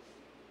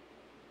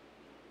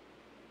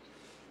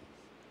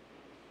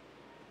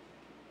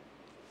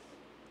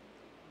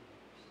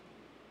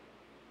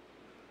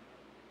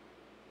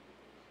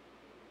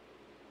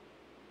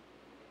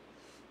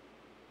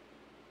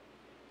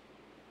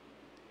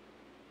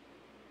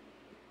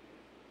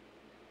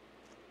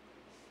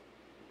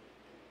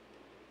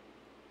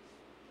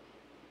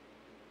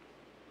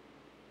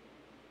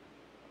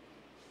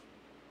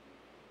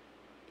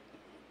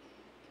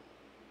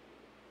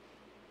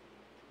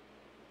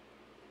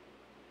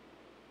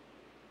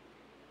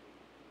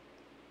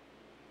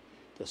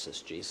 This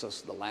is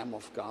Jesus, the Lamb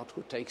of God,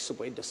 who takes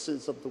away the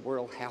sins of the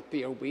world.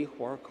 Happy are we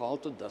who are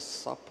called to the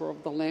supper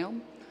of the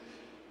Lamb.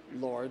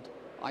 Lord,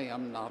 I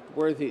am not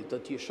worthy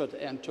that you should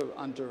enter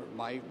under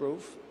my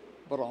roof,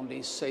 but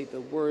only say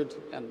the word,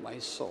 and my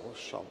soul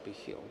shall be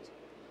healed.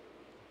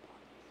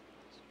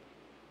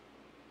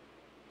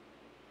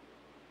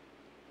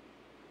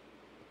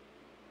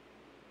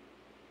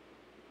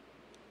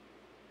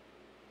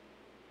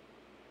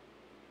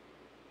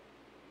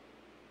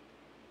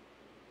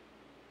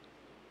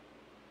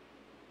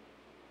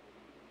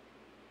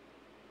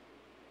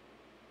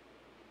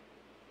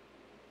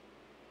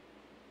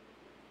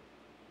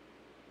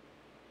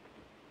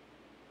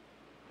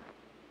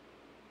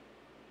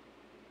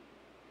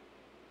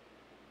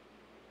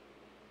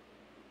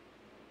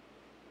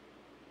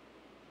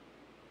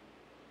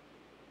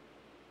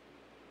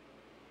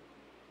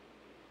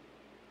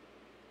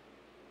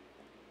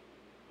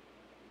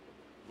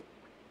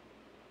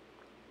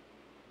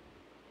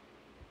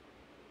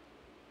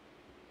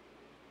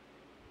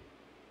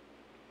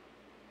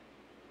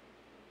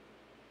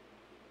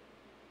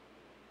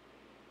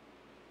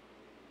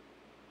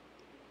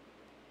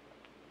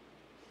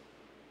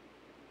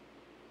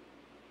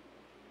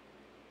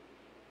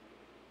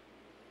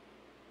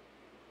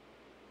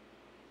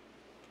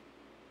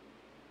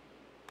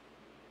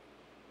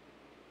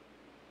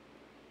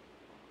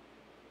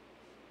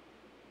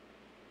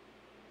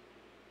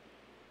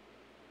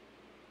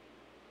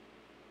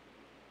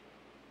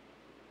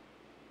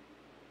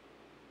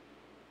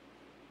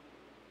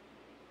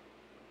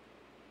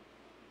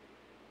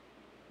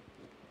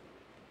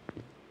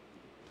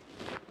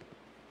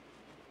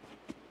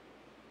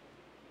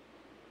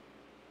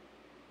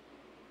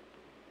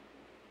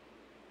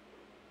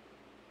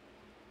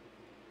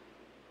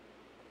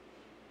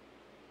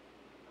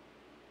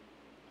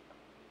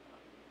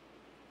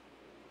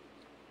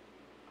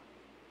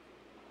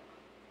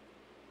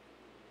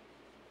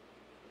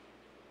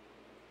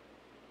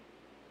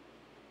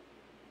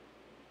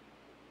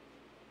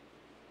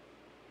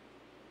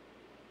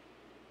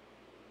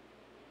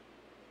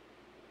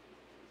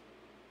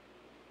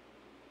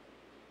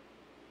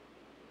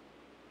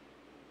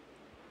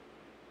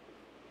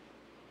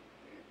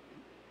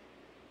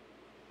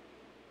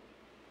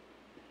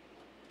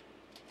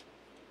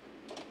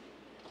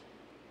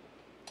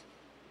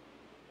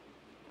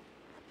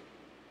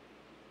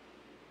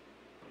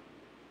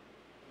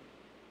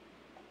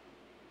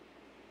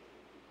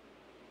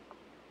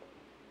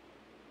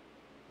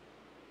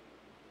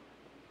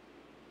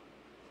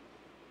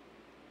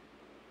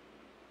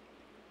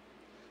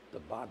 the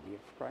body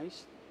of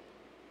Christ.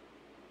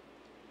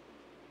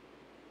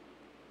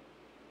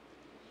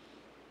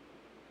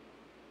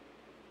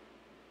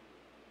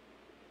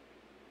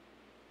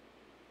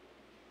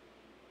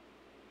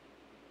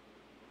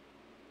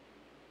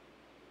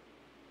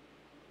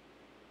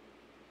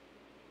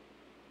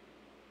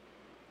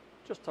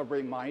 Just a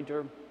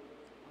reminder,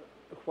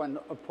 when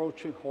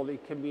approaching Holy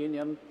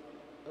Communion,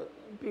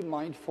 be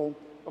mindful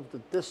of the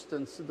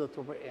distance that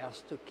we're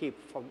asked to keep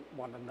from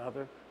one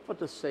another for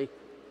the sake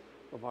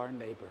of our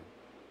neighbor.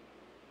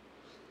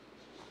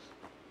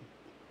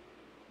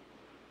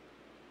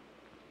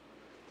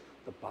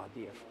 The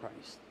body of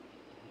Christ.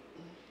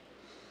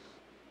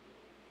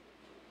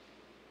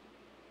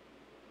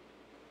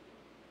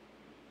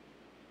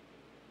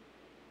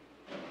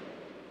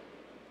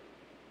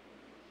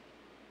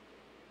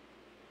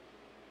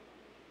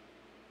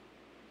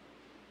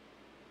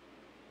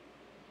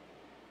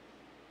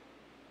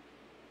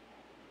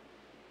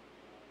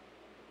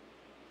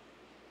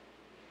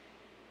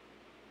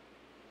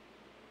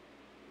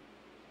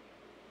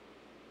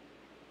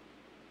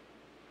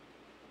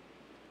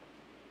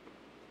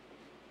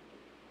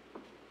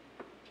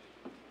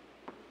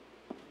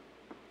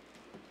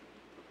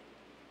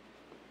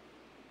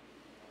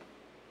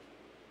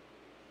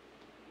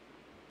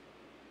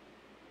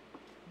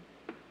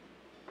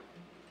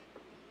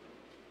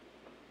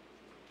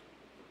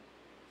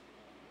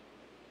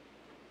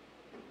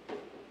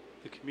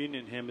 The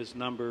communion hymn is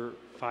number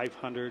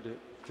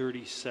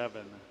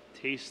 537,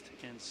 Taste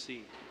and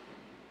See.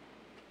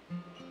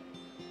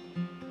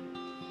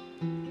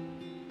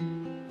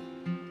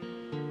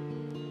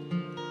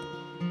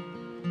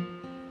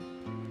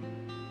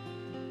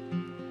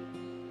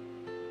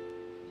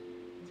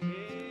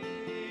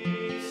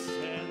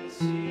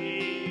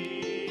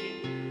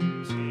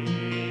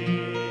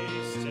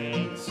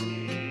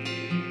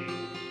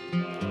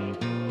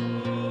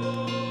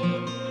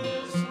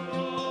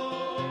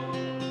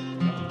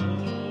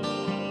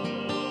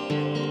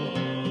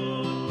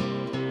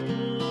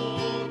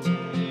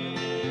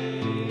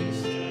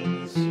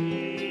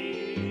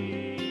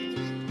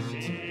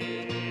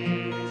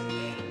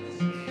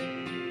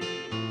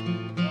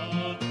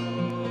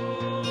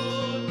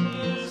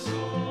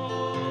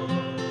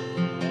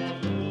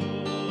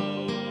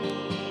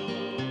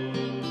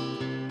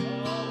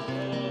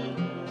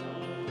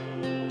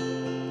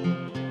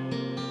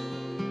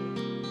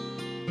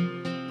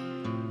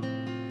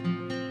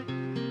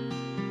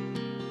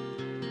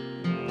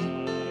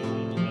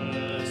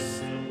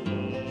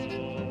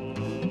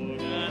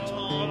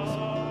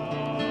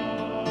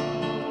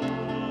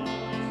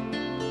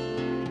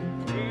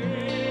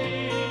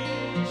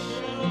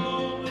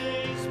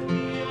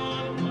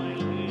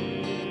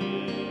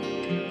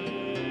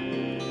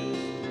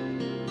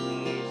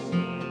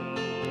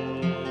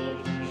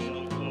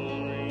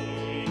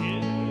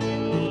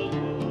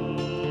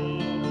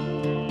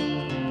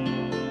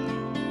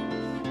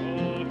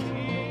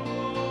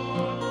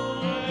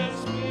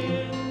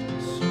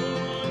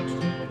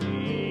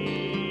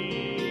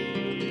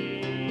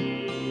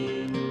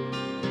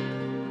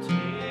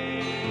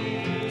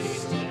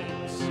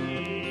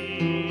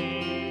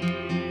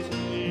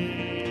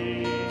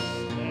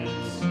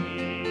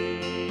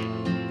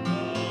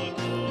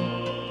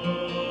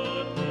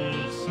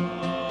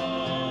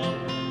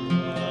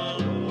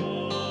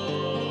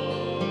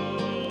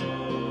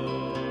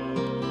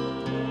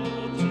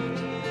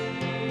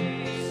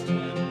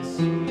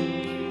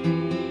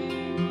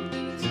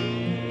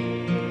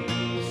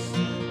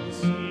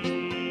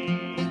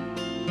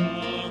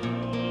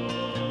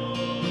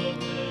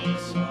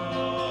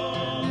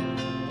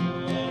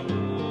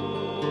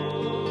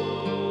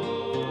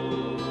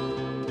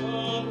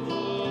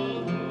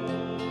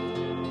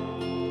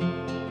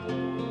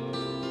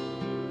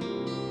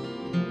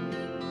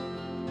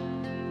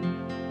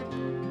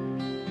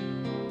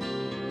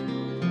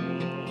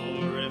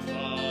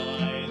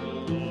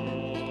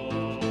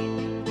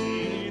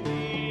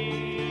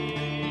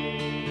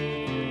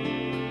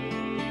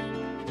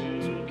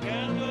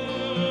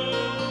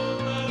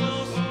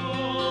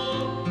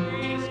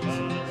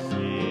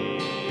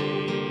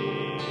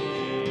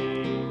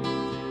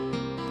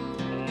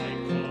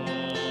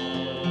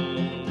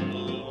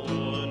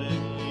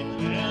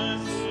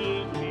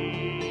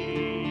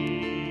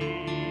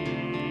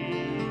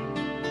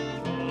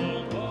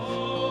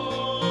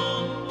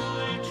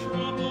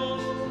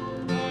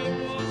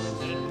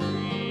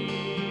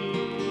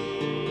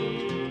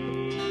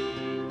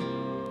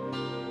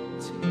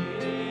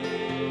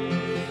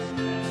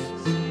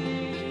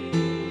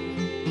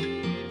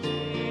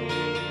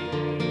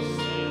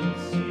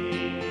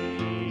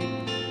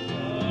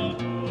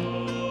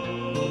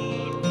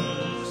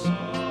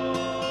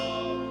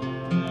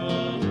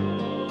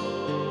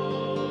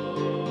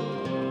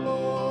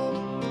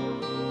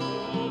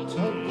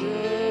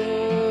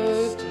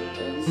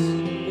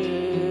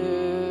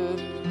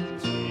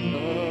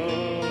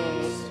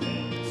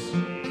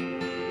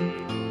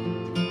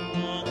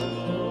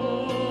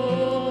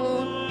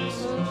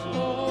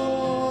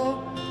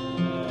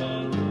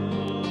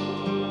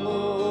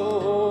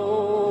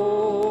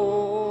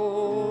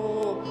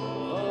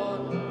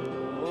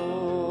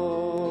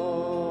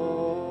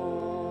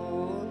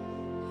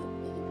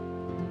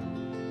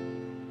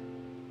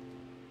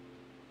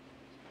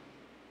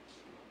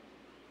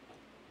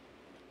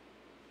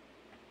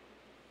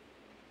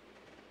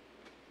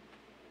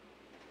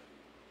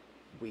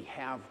 We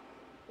have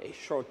a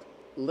short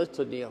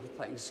litany of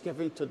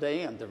thanksgiving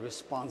today, and the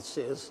response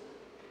is,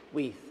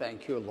 we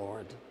thank you,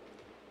 Lord,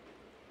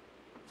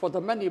 for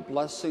the many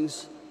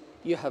blessings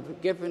you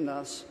have given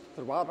us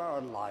throughout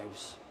our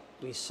lives.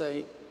 We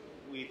say,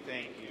 We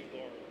thank you,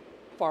 Lord.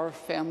 for our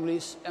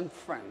families and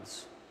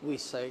friends, we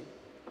say,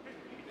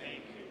 We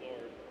thank you,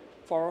 Lord.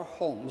 for our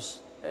homes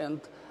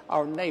and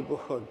our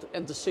neighborhood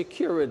and the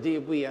security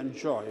we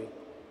enjoy,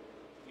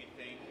 We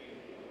thank you.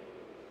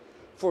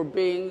 for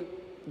being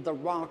the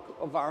rock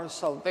of our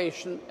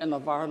salvation and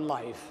of our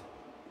life,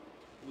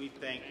 We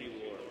thank you,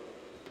 Lord.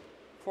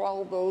 for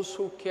all those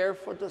who care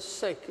for the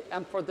sick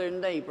and for their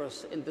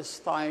neighbors in this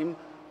time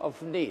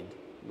of need,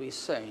 we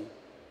say,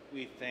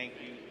 We thank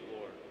you,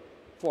 Lord.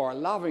 for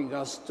allowing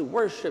us to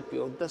worship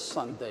you this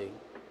Sunday,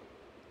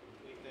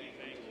 We thank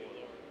you,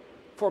 Lord.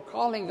 for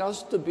calling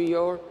us to be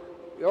your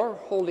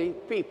holy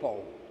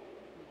people,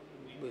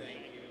 We thank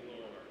you,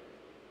 Lord.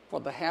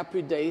 for the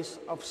happy days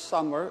of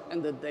summer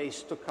and the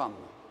days to come,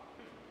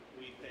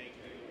 We thank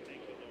you.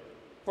 Thank you,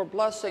 Lord. for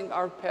blessing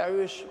our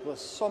parish with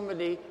so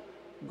many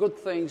good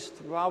things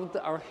throughout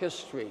our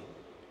history,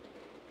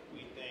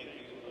 We thank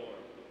you, Lord.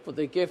 for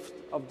the gift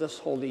of this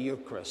Holy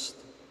Eucharist.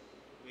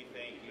 We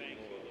thank you,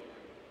 Lord.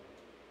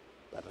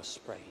 Let us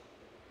pray.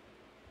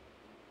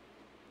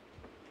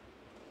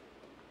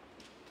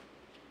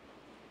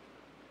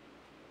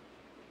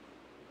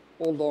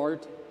 O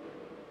Lord,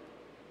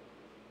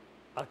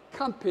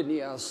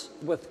 accompany us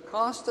with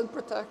constant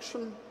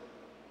protection,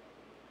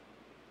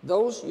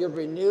 those you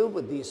renew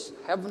with these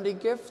heavenly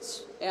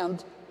gifts,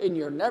 and in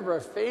your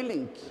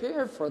never-failing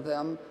care for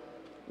them,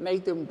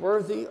 make them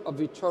worthy of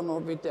eternal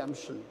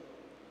redemption.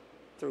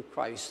 Through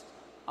Christ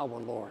our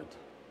Lord.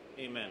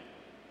 Amen.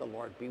 The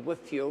Lord be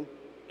with you.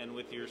 And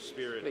with your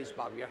spirit. Please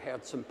bow your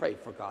heads and pray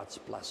for God's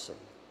blessing.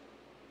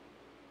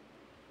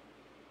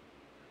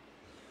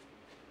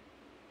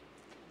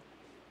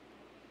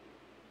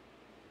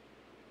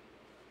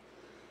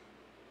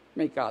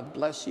 May God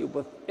bless you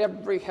with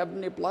every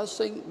heavenly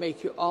blessing,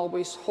 make you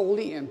always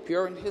holy and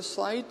pure in his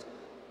sight,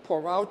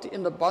 pour out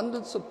in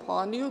abundance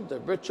upon you the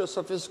riches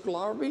of his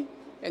glory,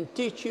 and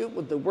teach you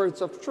with the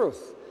words of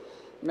truth.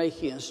 May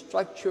he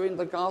instruct you in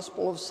the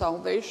gospel of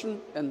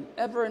salvation and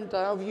ever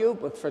endow you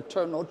with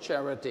fraternal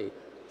charity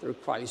through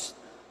Christ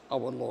our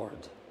Lord.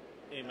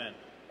 Amen.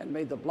 And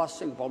may the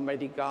blessing of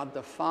Almighty God,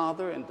 the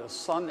Father, and the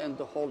Son, and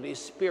the Holy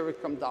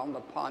Spirit come down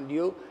upon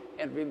you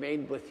and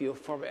remain with you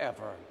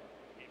forever.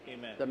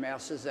 Amen. The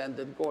Mass is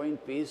ended. Go in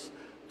peace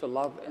to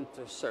love and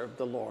to serve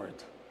the Lord.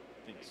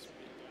 Thanks.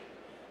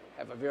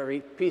 Have a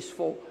very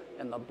peaceful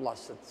and a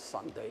blessed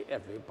Sunday,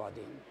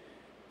 everybody.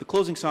 The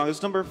closing song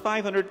is number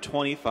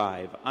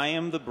 525, I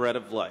Am the Bread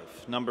of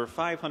Life. Number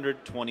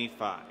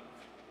 525.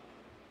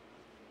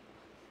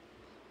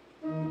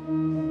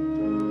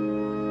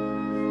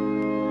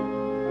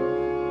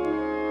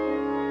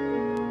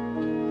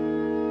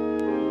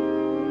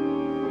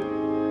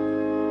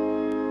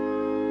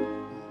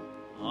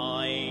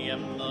 I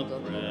am the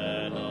bread